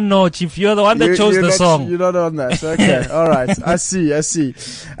 I don't know, Chief. You're the one that chose the song. You're not on that. Okay. All right. I see.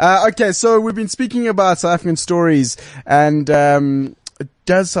 Okay. So we've been speaking about South African stories, and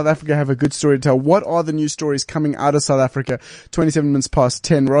does South Africa have a good story to tell? What are the new stories coming out of South Africa? 27 minutes past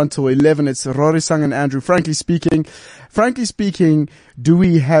 10. We're on till 11. It's Rory Sang and Andrew. Frankly speaking, do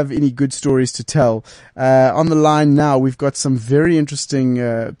we have any good stories to tell? On the line now, we've got some very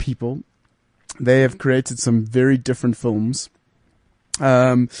interesting people. They have created some very different films.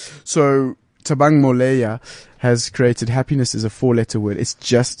 So Tabang Moleya has created Happiness is a 4-letter word. It's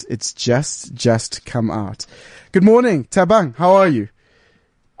just come out. Good morning, Tabang. How are you?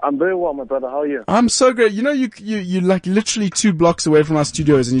 I'm very well, my brother. How are you? I'm so great. You're like literally 2 blocks away from our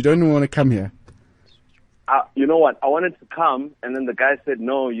studios, and you don't even want to come here. You know what? I wanted to come, and then the guy said,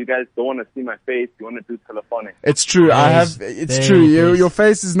 "No, you guys don't want to see my face. You want to do telephonic." It's true. It's true. Your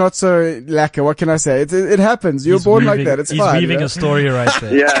face is not so lacquer. What can I say? It happens. You're born like that. It's fine. He's weaving a story right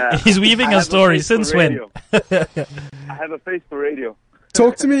there. Yeah. He's weaving a story. Since when? I have a face for radio.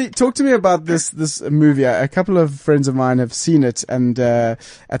 Talk to me about this movie. A couple of friends of mine have seen it, and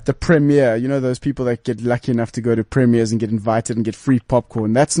at the premiere, those people that get lucky enough to go to premieres and get invited and get free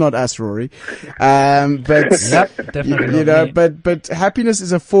popcorn. That's not us, Rory. But yep, definitely. But Happiness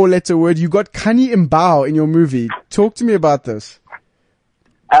is a 4-letter word. You got Kanye Mbao in your movie. Talk to me about this.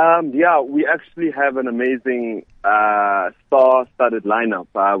 Yeah, we actually have an amazing star-studded lineup.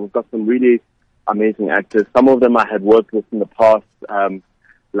 We've got some really amazing actors. Some of them I had worked with in the past,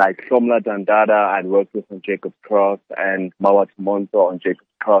 like Shomla Dandada. I'd worked with on Jacob's Cross, and Mawat Monto on Jacob's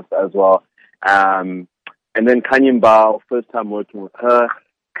Cross as well. And then Kanye Mbao, first time working with her.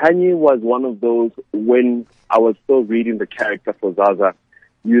 Kanye was one of those, when I was still reading the character for Zaza,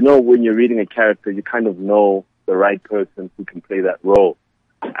 when you're reading a character, you kind of know the right person who can play that role.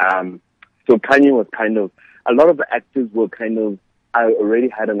 So Kanye was a lot of the actors were I already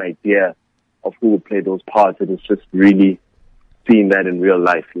had an idea of who would play those parts. It was just really seeing that in real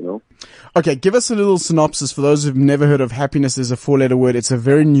life, Okay, give us a little synopsis for those who've never heard of Happiness is a 4-letter word. It's a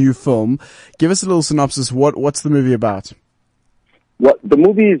very new film. Give us a little synopsis. What's the movie about? The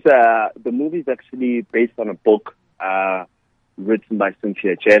movie is actually based on a book written by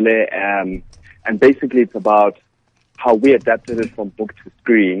Cynthia Chele, and basically it's about how we adapted it from book to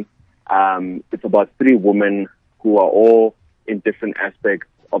screen. It's about 3 women who are all in different aspects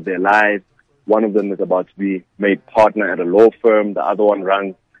of their lives. One of them is about to be made partner at a law firm. The other one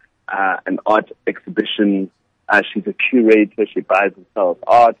runs an art exhibition. She's a curator. She buys and sells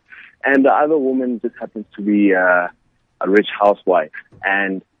art. And the other woman just happens to be a rich housewife.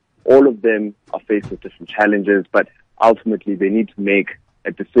 And all of them are faced with different challenges, but ultimately they need to make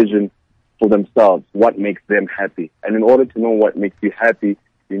a decision for themselves, what makes them happy. And in order to know what makes you happy,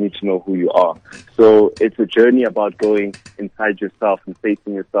 you need to know who you are. So it's a journey about going inside yourself and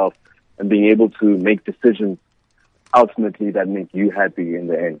facing yourself and being able to make decisions ultimately that make you happy in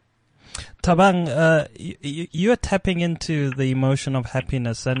the end. Thabang, you're tapping into the emotion of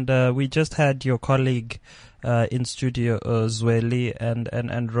happiness, and we just had your colleague in studio, Zweli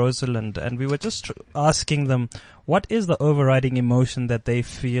and Rosalind, and we were just asking them, what is the overriding emotion that they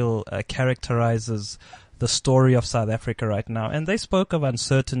feel characterizes the story of South Africa right now? And they spoke of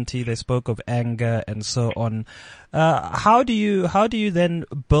uncertainty, they spoke of anger, and so on. How do you then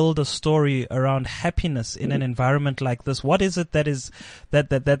build a story around happiness in an environment like this? What is it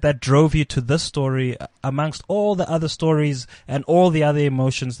that drove you to this story amongst all the other stories and all the other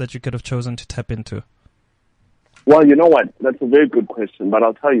emotions that you could have chosen to tap into? Well, you know what? That's a very good question, but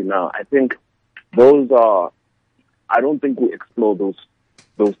I'll tell you now. I think I don't think we explore those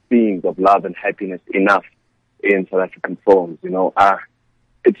themes of love and happiness enough in South African films.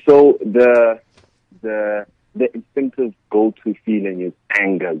 It's so the instinctive go-to feeling is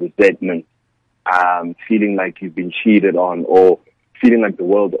anger, resentment, feeling like you've been cheated on, or feeling like the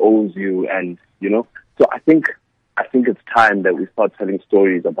world owes you, and So I think it's time that we start telling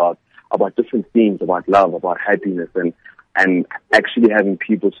stories about different themes, about love, about happiness, and actually having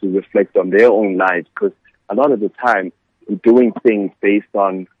people to reflect on their own lives, because a lot of the time we're doing things based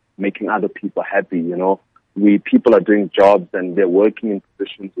on making other people happy. People are doing jobs and they're working in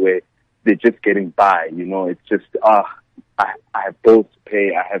positions where they're just getting by. It's just I have bills to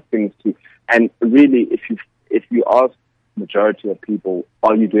pay, I have things to, and really, if you ask majority of people,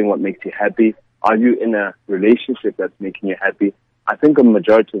 are you doing what makes you happy? Are you in a relationship that's making you happy? I think a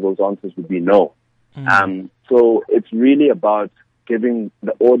majority of those answers would be no. So it's really about giving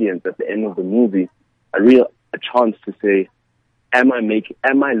the audience at the end of the movie a chance to say, am I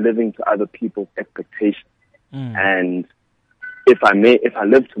living to other people's expectations? And if I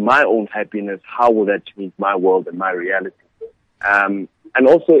live to my own happiness, how will that change my world and my reality? And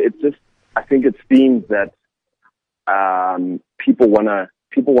also, I think it's themes that people wanna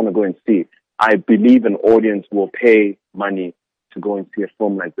go and see. I believe an audience will pay money to go and see a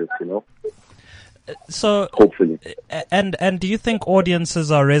film like this, So hopefully. And do you think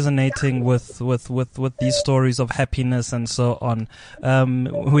audiences are resonating with these stories of happiness and so on?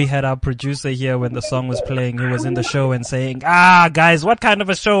 We had our producer here when the song was playing, who was in the show and saying, guys, what kind of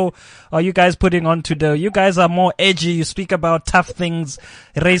a show are you guys putting on today? You guys are more edgy. You speak about tough things,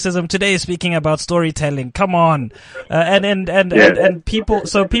 racism. Today is speaking about storytelling. Come on. And people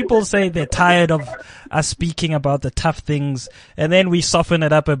say they're tired of us speaking about the tough things, and then we soften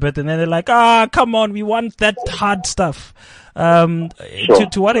it up a bit, and then they're like, come on, we want that hard stuff. Sure.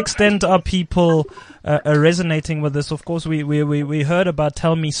 To what extent are people resonating with this? Of course, we heard about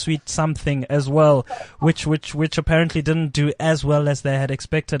Tell Me Sweet Something as well, which apparently didn't do as well as they had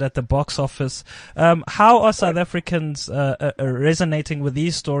expected at the box office. How are South Africans resonating with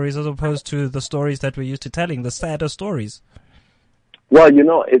these stories as opposed to the stories that we're used to telling, the sadder stories? Well,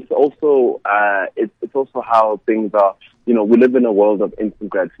 it's also how things are. We live in a world of instant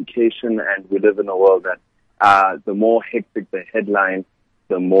gratification, and we live in a world that the more hectic the headline,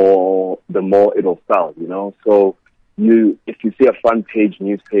 the more it'll sell. So if you see a front page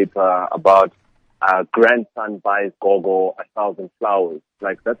newspaper about grandson buys Gogo 1,000 flowers,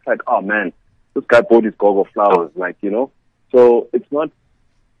 that's like, oh man, this guy bought his Gogo flowers, So it's not.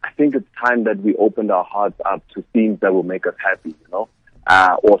 I think it's time that we opened our hearts up to themes that will make us happy,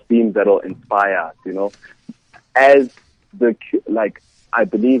 or themes that will inspire us, I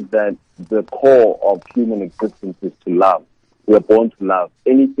believe that the core of human existence is to love. We are born to love.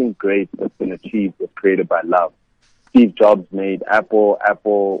 Anything great that's been achieved was created by love. Steve Jobs made Apple.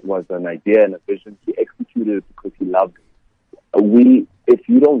 Apple was an idea and a vision. He executed it because he loved it. If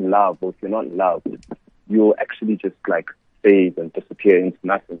you don't love, or if you're not loved, you'll actually just like fade and disappear into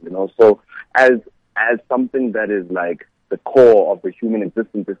nothing, you know. So as something that is like the core of the human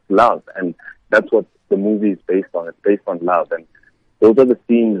existence is love, and that's what the movie is based on. It's based on love, and those are the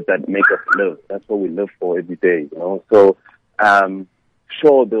themes that make us live. That's what we live for every day, you know. So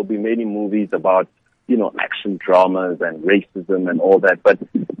sure, there'll be many movies about, you know, action dramas and racism and all that, but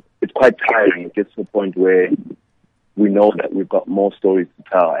it's quite tiring. It gets to a point where we know that we've got more stories to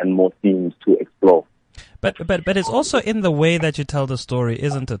tell and more themes to explore. But it's also in the way that you tell the story,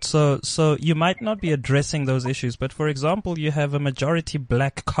 isn't it? So you might not be addressing those issues, but for example, you have a majority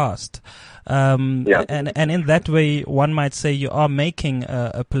black cast, and in that way, one might say you are making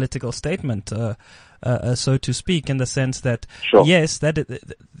a political statement, so to speak, in the sense that Sure. yes,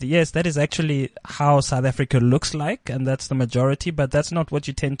 that is actually how South Africa looks like, and that's the majority, but that's not what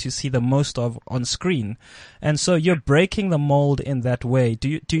you tend to see the most of on screen. And so you're breaking the mold in that way.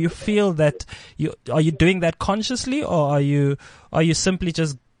 Do you feel that are you doing that consciously, or are you simply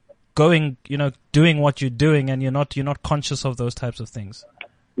just doing what you're doing, and you're not conscious of those types of things?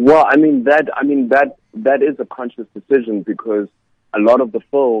 Well, that is a conscious decision, because a lot of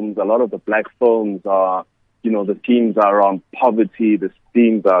the black films are, you know, the themes are around poverty, the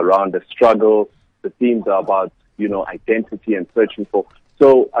themes are around the struggle, the themes are about, you know, identity and searching for.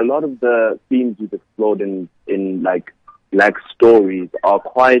 So a lot of the themes we've explored in like black stories are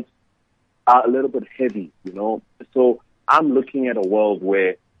a little bit heavy, you know. So I'm looking at a world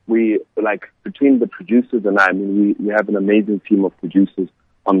where we, like, between the producers and I mean, we have an amazing team of producers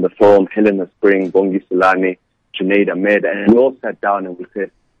on the film, Helena Spring, Bongi Sulane, Junaid Ahmed, and we all sat down and we said,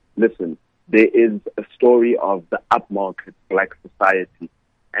 listen, there is a story of the upmarket black society,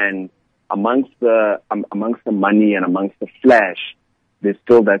 and amongst the money and amongst the flash, there's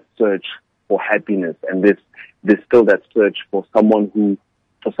still that search for happiness, and there's still that search for someone who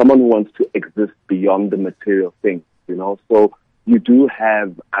wants to exist beyond the material things, you know. So you do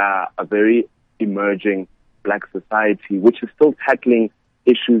have a very emerging black society, which is still tackling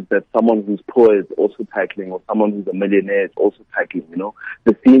issues that someone who's poor is also tackling, or someone who's a millionaire is also tackling, you know.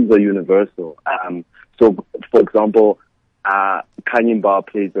 The themes are universal. So, for example, Kanye Mba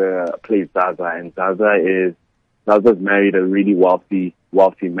plays Zaza, and Zaza's married a really wealthy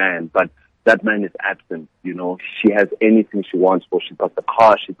man, but that man is absent, you know. She has anything she wants for. She's got the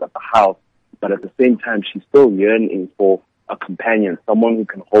car, she's got the house, but at the same time, she's still yearning for a companion, someone who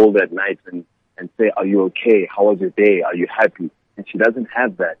can hold her at night and say, are you okay? How was your day? Are you happy? And she doesn't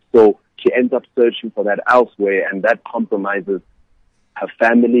have that. So she ends up searching for that elsewhere, and that compromises her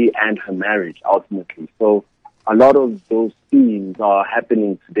family and her marriage ultimately. So a lot of those themes are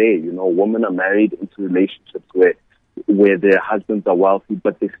happening today. You know, women are married into relationships where their husbands are wealthy,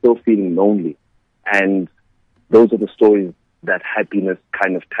 but they're still feeling lonely. And those are the stories that Happiness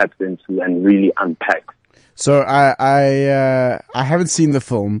kind of taps into and really unpacks. So I haven't seen the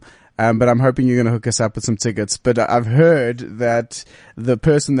film. But I'm hoping you're going to hook us up with some tickets. But I've heard that the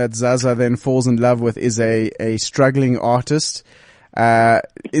person that Zaza then falls in love with is a struggling artist.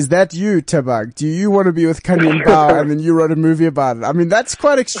 Is that you, Thabang? Do you want to be with Kanye Mba and then you wrote a movie about it? I mean, that's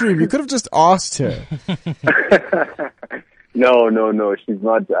quite extreme. You could have just asked her. No. She's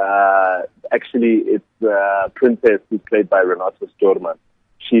not. Actually, it's Princess, who's played by Renato Storman.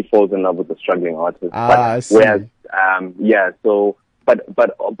 She falls in love with a struggling artist. I see. Whereas, so...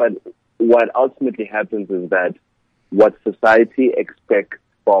 But what ultimately happens is that what society expects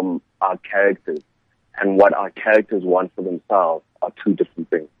from our characters and what our characters want for themselves are two different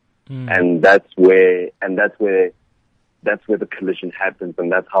things. And that's where the collision happens,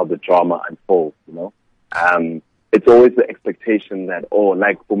 and that's how the drama unfolds, you know. It's always the expectation that,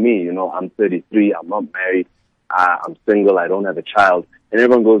 like for me, you know, I'm 33, I'm not married, I'm single, I don't have a child. And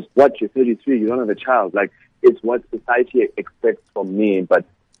everyone goes, what, you're 33, you don't have a child? Like, it's what society expects from me, but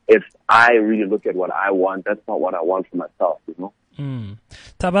if I really look at what I want, that's not what I want for myself, you know?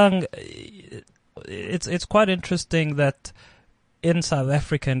 Thabang, it's quite interesting that in South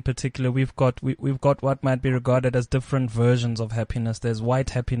Africa in particular, we've got what might be regarded as different versions of happiness. There's white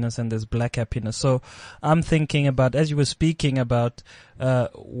happiness and there's black happiness. So I'm thinking about, as you were speaking about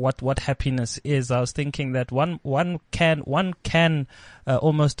what happiness is, I was thinking that one can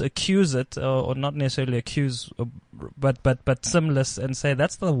almost accuse it, or not necessarily accuse, but similar, and say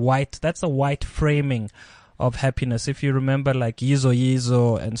that's the white framing happiness. If you remember, like Yizo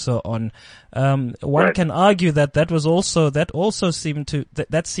Yizo and so on, one Right. can argue that that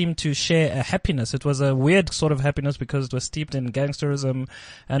seemed to share a happiness. It was a weird sort of happiness because it was steeped in gangsterism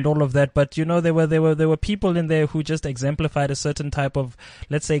and all of that. But there were people in there who just exemplified a certain type of,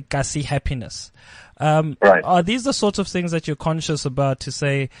 let's say, Kasi happiness. Right. Are these the sorts of things that you're conscious about to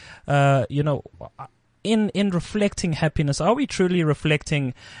say, in reflecting happiness, are we truly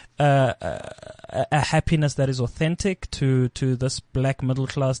reflecting a happiness that is authentic to this black middle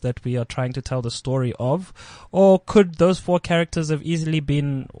class that we are trying to tell the story of? Or could those four characters have easily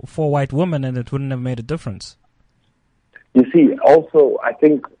been four white women and it wouldn't have made a difference? You see, also, I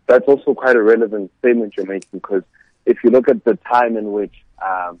think that's also quite a relevant statement you're making, because if you look at the time in which,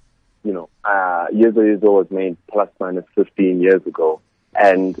 Yizo Yizo was made plus minus 15 years ago,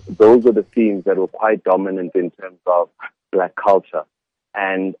 and those are the themes that were quite dominant in terms of black culture.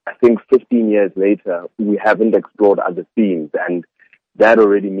 And I think 15 years later, we haven't explored other themes, and that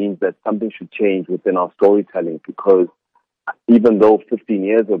already means that something should change within our storytelling, because even though 15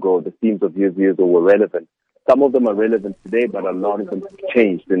 years ago the themes of Yizo Yizo were relevant, some of them are relevant today, but a lot of them have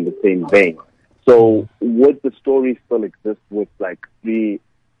changed in the same vein. So would the story still exist with like three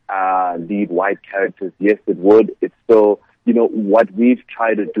lead white characters? Yes, it would. It's still, what we've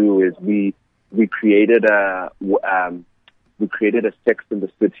tried to do is we created a Sex in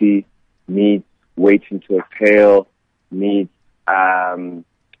the City meets Waiting to Exhale meets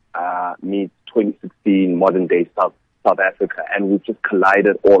 2016 modern day South Africa, and we've just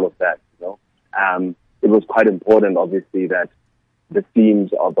collided all of that. It was quite important, obviously, that the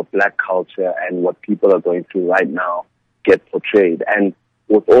themes of the black culture and what people are going through right now get portrayed. And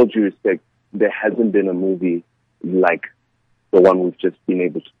with all due respect, there hasn't been a movie like the one we've just been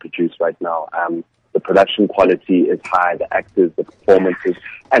able to produce right now. The production quality is high, the actors, the performances,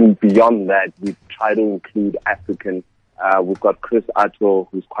 and beyond that, we've tried to include African. We've got Chris Atto,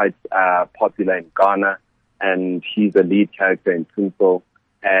 who's quite popular in Ghana, and he's a lead character in Tunso.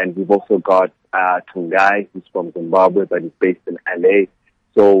 And we've also got Tungai, who's from Zimbabwe, but he's based in LA.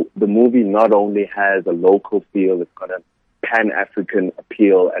 So the movie not only has a local feel, it's got a pan-African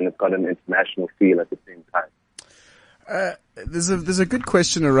appeal, and it's got an international feel at the same time. There's a good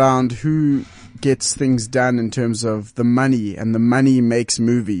question around who gets things done in terms of the money, and the money makes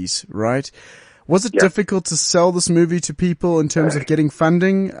movies, right? Was it difficult to sell this movie to people in terms of getting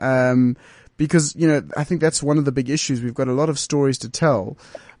funding? Because, I think that's one of the big issues. We've got a lot of stories to tell,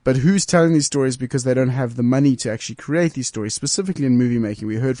 but who's telling these stories because they don't have the money to actually create these stories, specifically in movie making?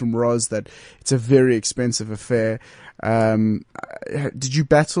 We heard from Roz that it's a very expensive affair. Did you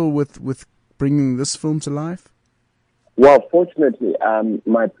battle with bringing this film to life? Well, fortunately,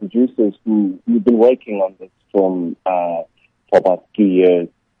 my producers, we've been working on this film for about 3 years,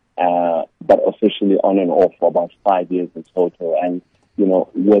 but officially on and off for about 5 years in total. And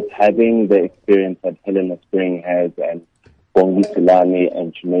with having the experience that Helena Spring has, and Bongi Silani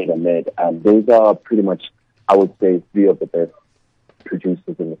and Junaid Ahmed, those are pretty much, I would say, three of the best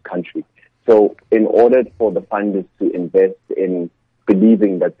producers in the country. So in order for the funders to invest in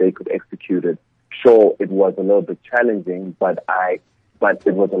believing that they could execute it, sure, it was a little bit challenging, but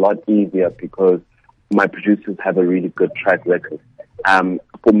it was a lot easier because my producers have a really good track record.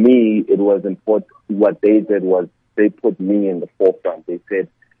 For me, it was important. What they did was they put me in the forefront. They said,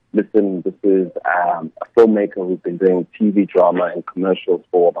 listen, this is a filmmaker who's been doing TV drama and commercials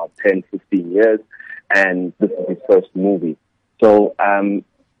for about 10, 15 years, and this is his first movie. So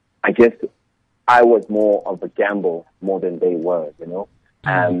I guess I was more of a gamble more than they were,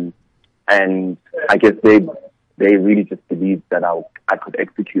 and I guess they really just believed that I could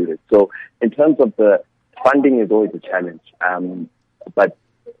execute it. So in terms of the funding is always a challenge, but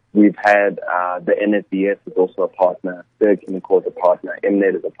we've had the NSBS is also a partner, Third Chemical is a partner,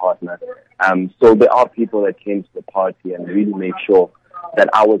 Mnet is a partner. So there are people that came to the party and really made sure that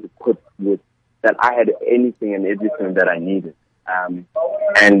I was equipped that I had anything and everything that I needed.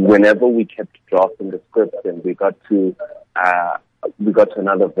 And whenever we kept drafting the script and we got to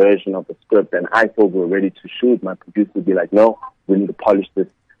another version of the script and I thought we were ready to shoot, my producer would be like, no, we need to polish this.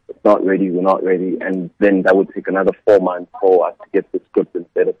 It's not ready, we're not ready. And then that would take another 4 months for us to get the script in a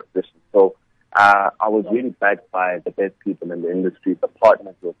better position. So I was really backed by the best people in the industry. The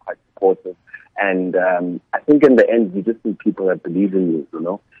partners were quite supportive. And I think in the end, you just need people that believe in you,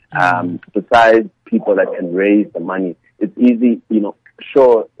 besides people that can raise the money. It's easy,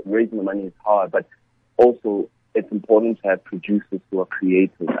 sure, raising the money is hard, but also it's important to have producers who are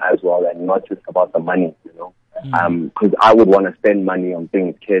creative as well and not just about the money, because I would want to spend money on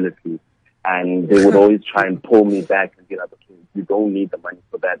things carelessly, and they would always try and pull me back and be like, okay, you don't need the money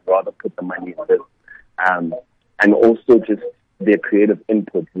for that, rather put the money in this. and also just their creative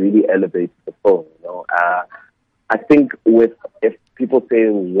input really elevates the film. You know, I think if people say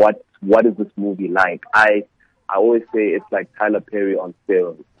what is this movie like, I always say it's like Tyler Perry on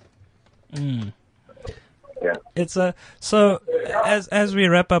steroids. Yeah. It's so as we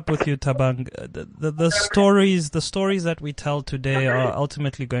wrap up with you, Thabang, the stories that we tell today are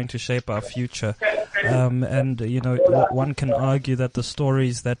ultimately going to shape our future, and you know, one can argue that the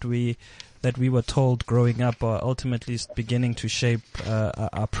stories that we were told growing up are ultimately beginning to shape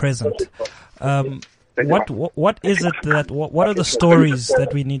our present. What is it that what are the stories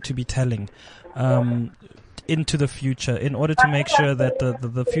that we need to be telling into the future in order to make sure that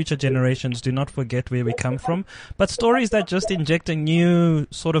the future generations do not forget where we come from, but stories that just inject a new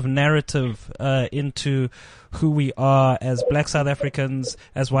sort of narrative into who we are as Black South Africans,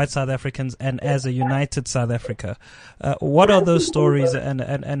 as white South Africans, and as a united South Africa? What are those stories,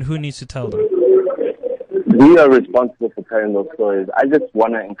 and who needs to tell them? We are responsible for telling those stories. I just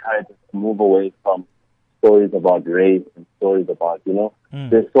want to encourage us to move away from stories about race and stories about, you know,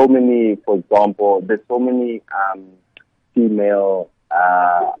 there's so many, for example, there's so many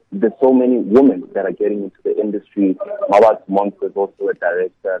there's so many women that are getting into the industry. Mawat Monk is also a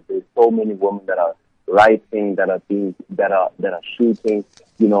director. There's so many women that are writing, that are shooting.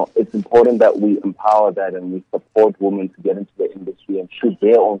 You know, it's important that we empower that and we support women to get into the industry and shoot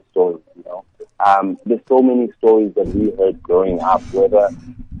their own stories, you know. There's so many stories that we heard growing up, whether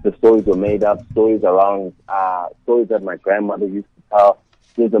the stories were made up, stories around, stories that my grandmother used to tell.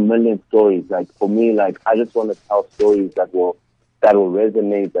 There's a million stories. Like, for me, like, I just want to tell stories that will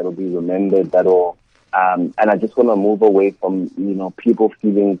resonate, that will be remembered, and I just want to move away from, you know, people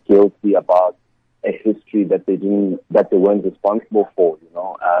feeling guilty about a history that they weren't responsible for, you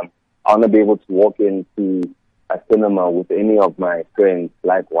know. I want to be able to walk into a cinema with any of my friends,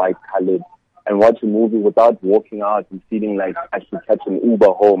 like white, colored, and watch a movie without walking out and feeling like I should catch an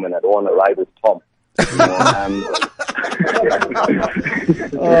Uber home and I don't want to ride with Tom. You know,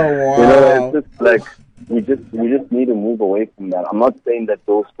 Oh wow! You know, it's just like we just need to move away from that. I'm not saying that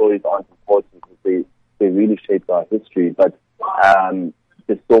those stories aren't important because they really shaped our history, but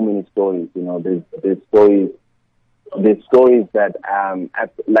there's so many stories. You know, there's stories that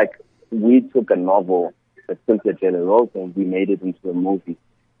like we took a novel that Cynthia Jelly wrote and we made it into a movie.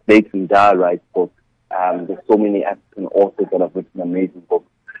 Leighton Dar writes books. There's so many African authors that have written amazing books.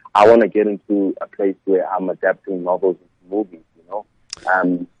 I want to get into a place where I'm adapting novels into movies, you know.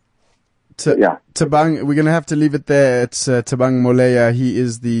 Thabang, we're going to have to leave it there. It's Thabang Moleya. He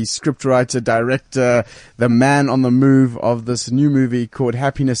is the scriptwriter, director, the man on the move of this new movie called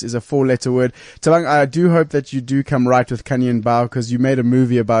Happiness is a 4-letter Word. Thabang, I do hope that you do come right with Kanye and Bao because you made a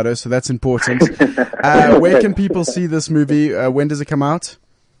movie about her, so that's important. Where can people see this movie? When does it come out?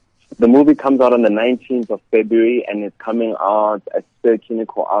 The movie comes out on the 19th of February and it's coming out at Sir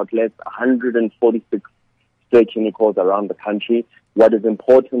Kiniko outlets, 146 Sir Kinikos around the country. What is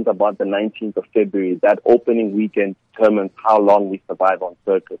important about the 19th of February, that opening weekend determines how long we survive on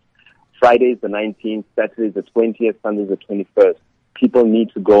circuit. Friday is the 19th, Saturday is the 20th, Sunday is the 21st. People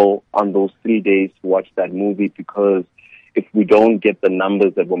need to go on those 3 days to watch that movie because if we don't get the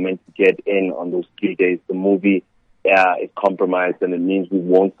numbers that we're meant to get in on those 3 days, the movie is compromised and it means we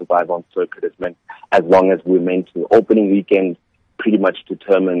won't survive on circuit as long as we're meant to. Opening weekend pretty much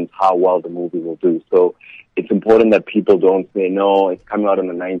determines how well the movie will do. So it's important that people don't say, no, it's coming out on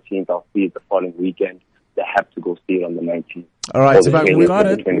the 19th, I'll see it the following weekend. They have to go see it on the 19th. All right, Thabang, we got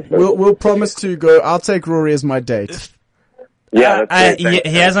it. We'll promise to go. I'll take Rory as my date. Yeah,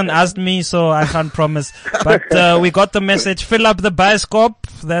 he hasn't asked me, so I can't promise. But we got the message. Fill up the bioscope.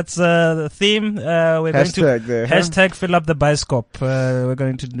 That's the theme. We're Hashtag going to hashtag fill up the bioscope. We're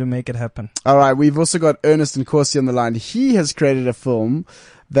going to make it happen. All right. We've also got Ernest Nkosi on the line. He has created a film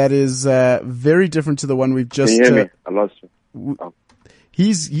that is very different to the one we've just. Can you hear me? I lost you.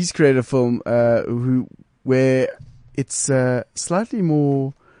 He's created a film where it's slightly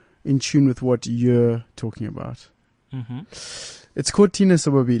more in tune with what you're talking about. Mm-hmm. It's called Tina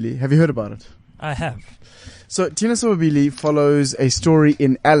Sobabili. Have you heard about it? I have. So Tina Sobabili follows a story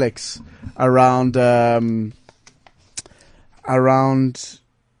in Alex around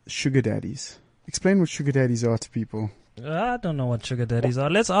sugar daddies. Explain what sugar daddies are to people. I don't know what sugar daddies are.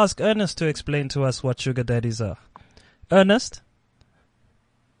 Let's ask Ernest to explain to us what sugar daddies are. Ernest,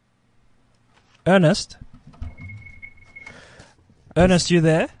 you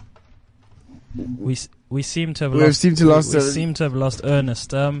there? We seem to have lost. We seem to have lost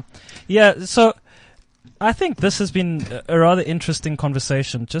Ernest. Yeah. So I think this has been a rather interesting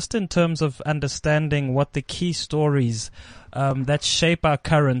conversation, just in terms of understanding what the key stories that shape our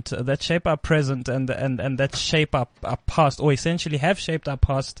current, that shape our present, and that shape our past, or essentially have shaped our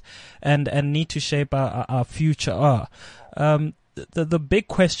past, and need to shape our future are. The big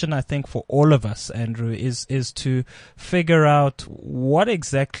question, I think, for all of us, Andrew, is to figure out what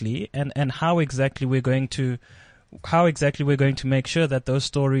exactly and how exactly we're going to make sure that those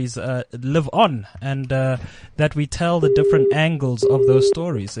stories live on, and that we tell the different angles of those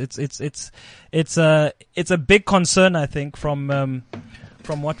stories. It's a big concern, I think, from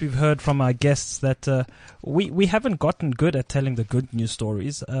what we've heard from our guests, that we haven't gotten good at telling the good news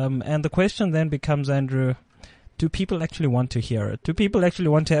stories. And the question then becomes, Andrew, do people actually want to hear it? Do people actually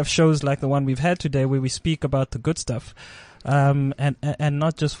want to have shows like the one we've had today, where we speak about the good stuff? And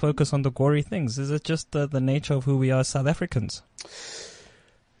not just focus on the gory things? Is it just the nature of who we are as South Africans?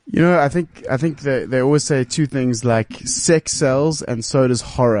 You know, I think they always say two things, like sex sells and so does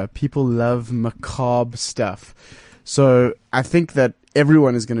horror. People love macabre stuff. So I think that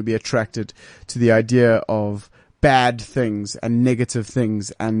everyone is going to be attracted to the idea of bad things and negative things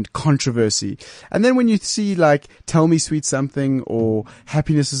and controversy. And then when you see like Tell Me Sweet Something or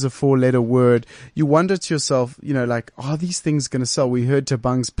Happiness is a 4-letter word, you wonder to yourself, you know, like, are these things going to sell? We heard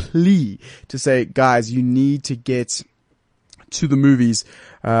Tabang's plea to say, guys, you need to get to the movies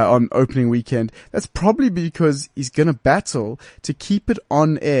on opening weekend. That's probably because he's going to battle to keep it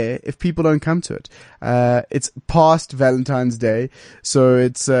on air if people don't come to it. It's past Valentine's Day, so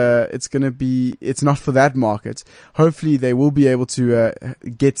it's going to be, it's not for that market. Hopefully they will be able to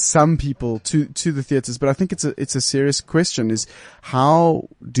get some people to the theaters, but I think it's a serious question, is how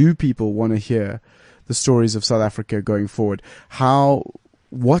do people want to hear the stories of South Africa going forward?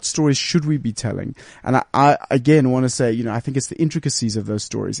 What stories should we be telling? And I again want to say, you know, I think it's the intricacies of those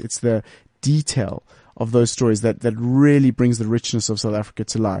stories. It's the detail of those stories that really brings the richness of South Africa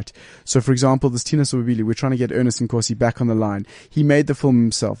to light. So, for example, this Tina Sobabili, we're trying to get Ernest Nkosi back on the line. He made the film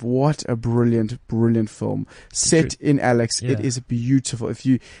himself. What a brilliant, brilliant film. Set in Alex. Yeah. It is beautiful. If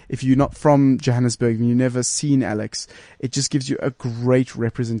you're not from Johannesburg and you've never seen Alex, it just gives you a great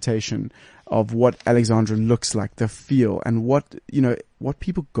representation of what Alexandra looks like, the feel, and what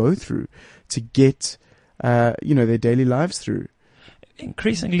people go through to get, their daily lives through.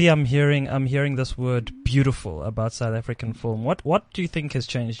 Increasingly, I'm hearing this word "beautiful" about South African film. What do you think has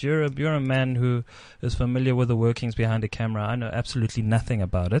changed? You're a man who is familiar with the workings behind a camera. I know absolutely nothing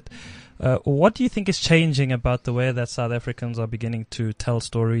about it. What do you think is changing about the way that South Africans are beginning to tell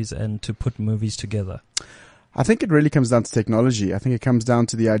stories and to put movies together? I think it really comes down to technology. I think it comes down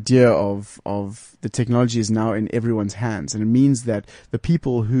to the idea of the technology is now in everyone's hands. And it means that the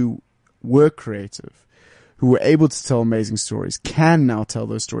people who were creative, who were able to tell amazing stories, can now tell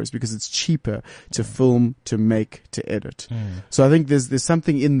those stories because it's cheaper to film, to make, to edit. So I think there's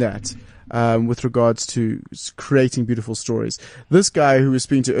something in that, with regards to creating beautiful stories. This guy who was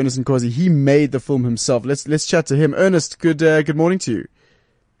speaking to Ernest Nkosi, he made the film himself. Let's chat to him. Ernest, good morning to you.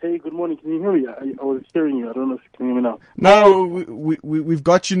 Hey, good morning. Can you hear me? I was hearing you. I don't know if you can hear me now. No, we've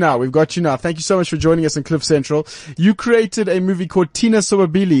got you now. Thank you so much for joining us on Cliff Central. You created a movie called Tina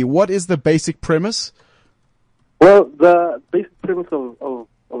Sobabili. What is the basic premise? Well, the basic premise of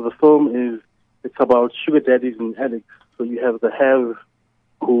the film is it's about sugar daddies and addicts. So you have the haves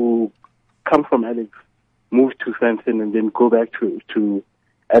who come from addicts, move to Sandton, and then go back to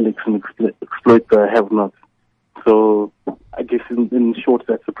addicts and exploit the have-nots. So I guess in short,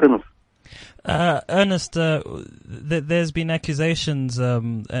 that's the premise. Ernest, there's been accusations,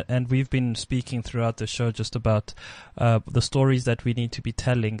 and we've been speaking throughout the show just about the stories that we need to be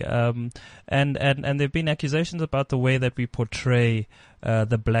telling, and there've been accusations about the way that we portray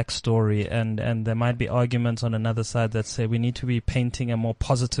the black story, and there might be arguments on another side that say we need to be painting a more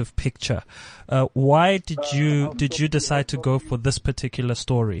positive picture. Why did you decide to go for this particular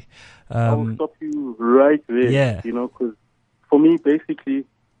story? I'll stop you right there. Yeah. Because for me, basically,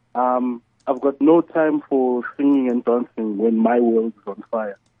 I've got no time for singing and dancing when my world is on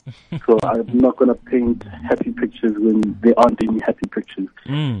fire. So I'm not going to paint happy pictures when there aren't any happy pictures.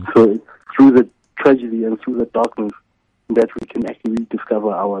 So it's through the tragedy and through the darkness that we can actually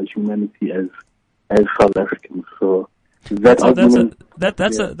discover our humanity as South Africans. So that's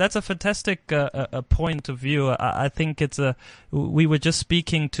a fantastic point of view. I think we were just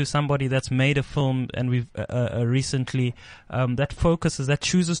speaking to somebody that's made a film, and we've recently that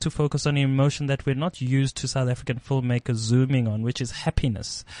chooses to focus on an emotion that we're not used to South African filmmakers zooming on, which is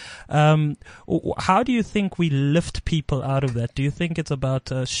happiness. How do you think we lift people out of that? Do you think it's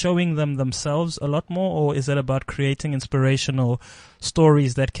about showing them themselves a lot more, or is it about creating inspirational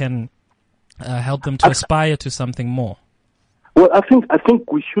stories that can help them to aspire to something more? Well, I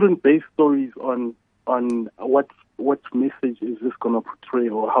think we shouldn't base stories on what message is this going to portray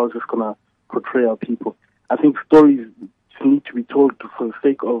or how is this going to portray our people. I think stories need to be told for the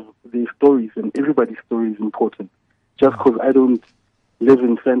sake of their stories, and everybody's story is important. Just because I don't live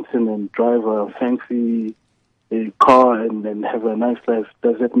in Fenton and drive a fancy car and have a nice life,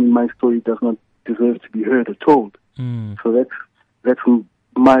 does that mean my story does not deserve to be heard or told? So that's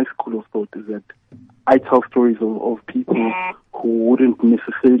my school of thought, is that I tell stories of people who wouldn't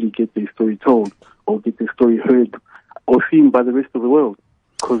necessarily get their story told or get their story heard or seen by the rest of the world.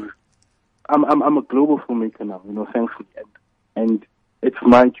 Because I'm a global filmmaker now, thankfully, and it's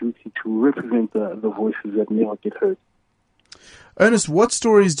my duty to represent the voices that never get heard. Ernest, what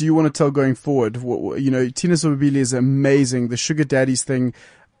stories do you want to tell going forward? Tina Sobabili is amazing. The Sugar Daddies thing,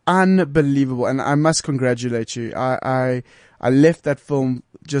 unbelievable, and I must congratulate you. I left that film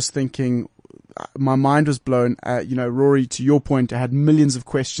just thinking, my mind was blown. Rory, to your point, I had millions of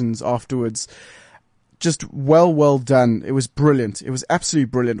questions afterwards. Just well done. It was brilliant. It was absolutely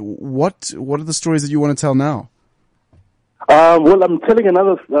brilliant. What are the stories that you want to tell now? Well, I'm telling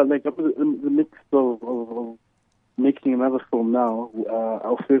another, I'm in the midst of making another film now,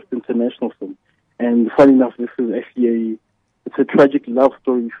 our first international film. And funny enough, this is actually it's a tragic love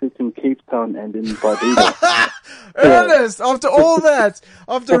story set in Cape Town and in Barbados. Ernest, after all that,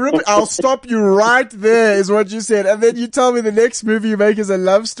 I'll stop you right there, is what you said. And then you tell me the next movie you make is a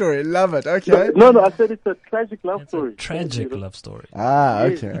love story. Love it. Okay. No, I said it's a tragic love story. Tragic love story.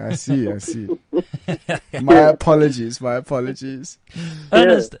 Okay. I see. My apologies.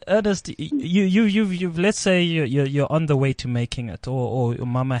 Ernest, you've let's say you're on the way to making it, or your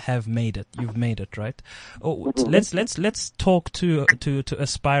mama have made it. You've made it, right? Let's talk to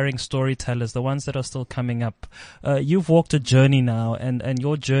aspiring storytellers, the ones that are still coming up. You've walked a journey now, and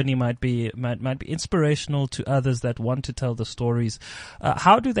your journey might be inspirational to others that want to tell the stories.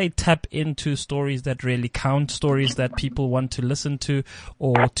 How do they tap into stories that really count, stories that people want to listen to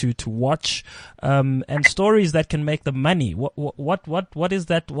or to watch, and stories that can make them money? What is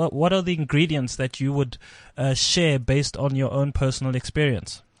that? What are the ingredients that you would share based on your own personal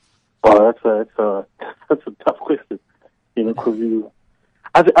experience? Oh, that's a tough question. Because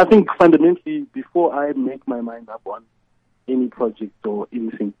I think fundamentally, before I make my mind up on any project or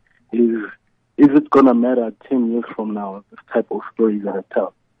anything, is it gonna matter 10 years from now, this type of story that I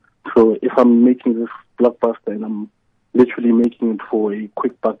tell? So if I'm making this blockbuster and I'm literally making it for a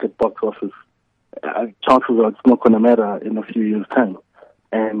quick buck at box office, chances are it's not gonna matter in a few years' time.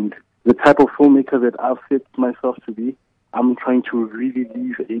 And the type of filmmaker that I've set myself to be, I'm trying to really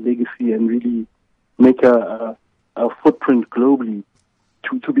leave a legacy and really make a footprint globally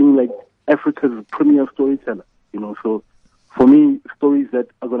to being like Africa's premier storyteller. So for me, stories that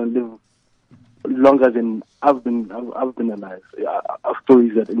are going to live longer than I've been alive are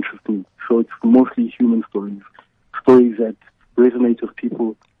stories that interest me. So it's mostly human stories that resonate with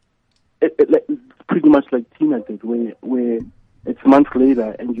people. It's pretty much like Tina did, where it's months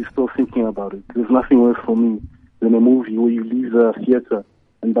later and you're still thinking about it. There's nothing worse for me than a movie where you leave the theater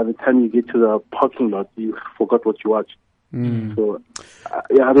and by the time you get to the parking lot, you forgot what you watched. So,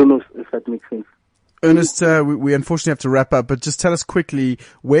 I don't know if that makes sense. Ernest, we unfortunately have to wrap up, but just tell us quickly,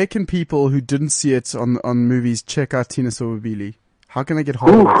 where can people who didn't see it on movies check out Tina Sobabili? How can they get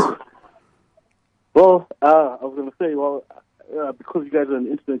hold of it? Well, I was going to say, because you guys are an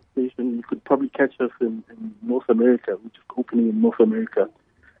internet station, you could probably catch us in North America, which is opening in North America,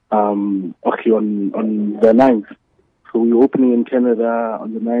 on the 9th. So we're opening in Canada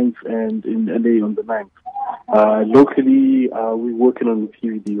on the 9th and in LA on the 9th. Locally, we're working on a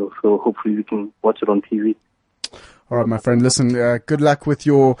TV deal, so hopefully we can watch it on TV. All right, my friend. Listen, good luck with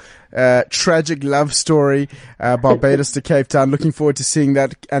your tragic love story, Barbados to Cape Town. Looking forward to seeing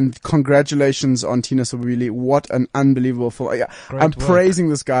that, and congratulations on Tina Sobabili. What an unbelievable film! I'm praising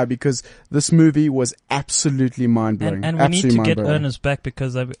this guy because this movie was absolutely mind-blowing. And we need to get Ernest back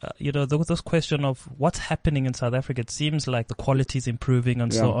because this question of what's happening in South Africa. It seems like the quality is improving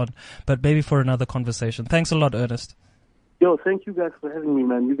and so on, but maybe for another conversation. Thanks a lot, Ernest. Yo, thank you guys for having me,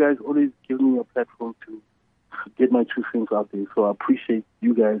 man. You guys always give me a platform to get my 2 cents out there, so I appreciate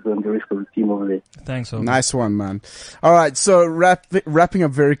you guys and the rest of the team over there. Thanks, Obi. Nice one, man. All right, so wrapping up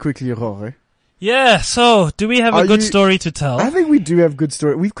very quickly, Rory. Yeah, so do we have a good story to tell? I think we do have good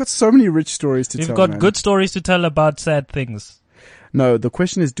story. We've got so many rich stories to tell. We've got good stories to tell about sad things. No, the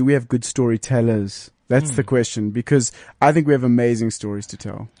question is, do we have good storytellers? That's the question, because I think we have amazing stories to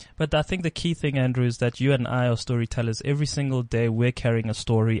tell. But I think the key thing, Andrew, is that you and I are storytellers. Every single day we're carrying a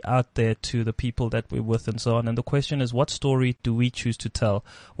story out there to the people that we're with and so on. And the question is, what story do we choose to tell?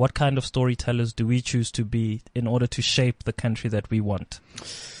 What kind of storytellers do we choose to be in order to shape the country that we want?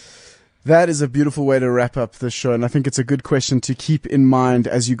 That is a beautiful way to wrap up the show, and I think it's a good question to keep in mind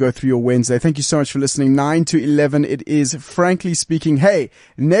as you go through your Wednesday. Thank you so much for listening. 9 to 11, it is Frankly Speaking. Hey,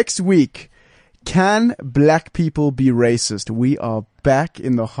 next week, can black people be racist? We are back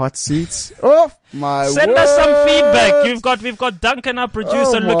in the hot seats. Oh my Send us some feedback. We've got Duncan, our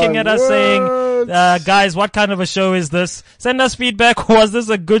producer, looking at us saying, guys, what kind of a show is this? Send us feedback. Was this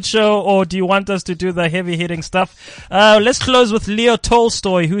a good show, or do you want us to do the heavy hitting stuff? Let's close with Leo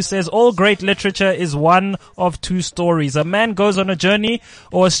Tolstoy, who says all great literature is one of two stories. A man goes on a journey,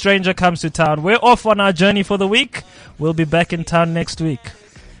 or a stranger comes to town. We're off on our journey for the week. We'll be back in town next week.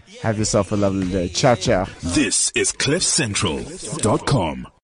 Have yourself a lovely day. Ciao, ciao. This is CliffCentral.com.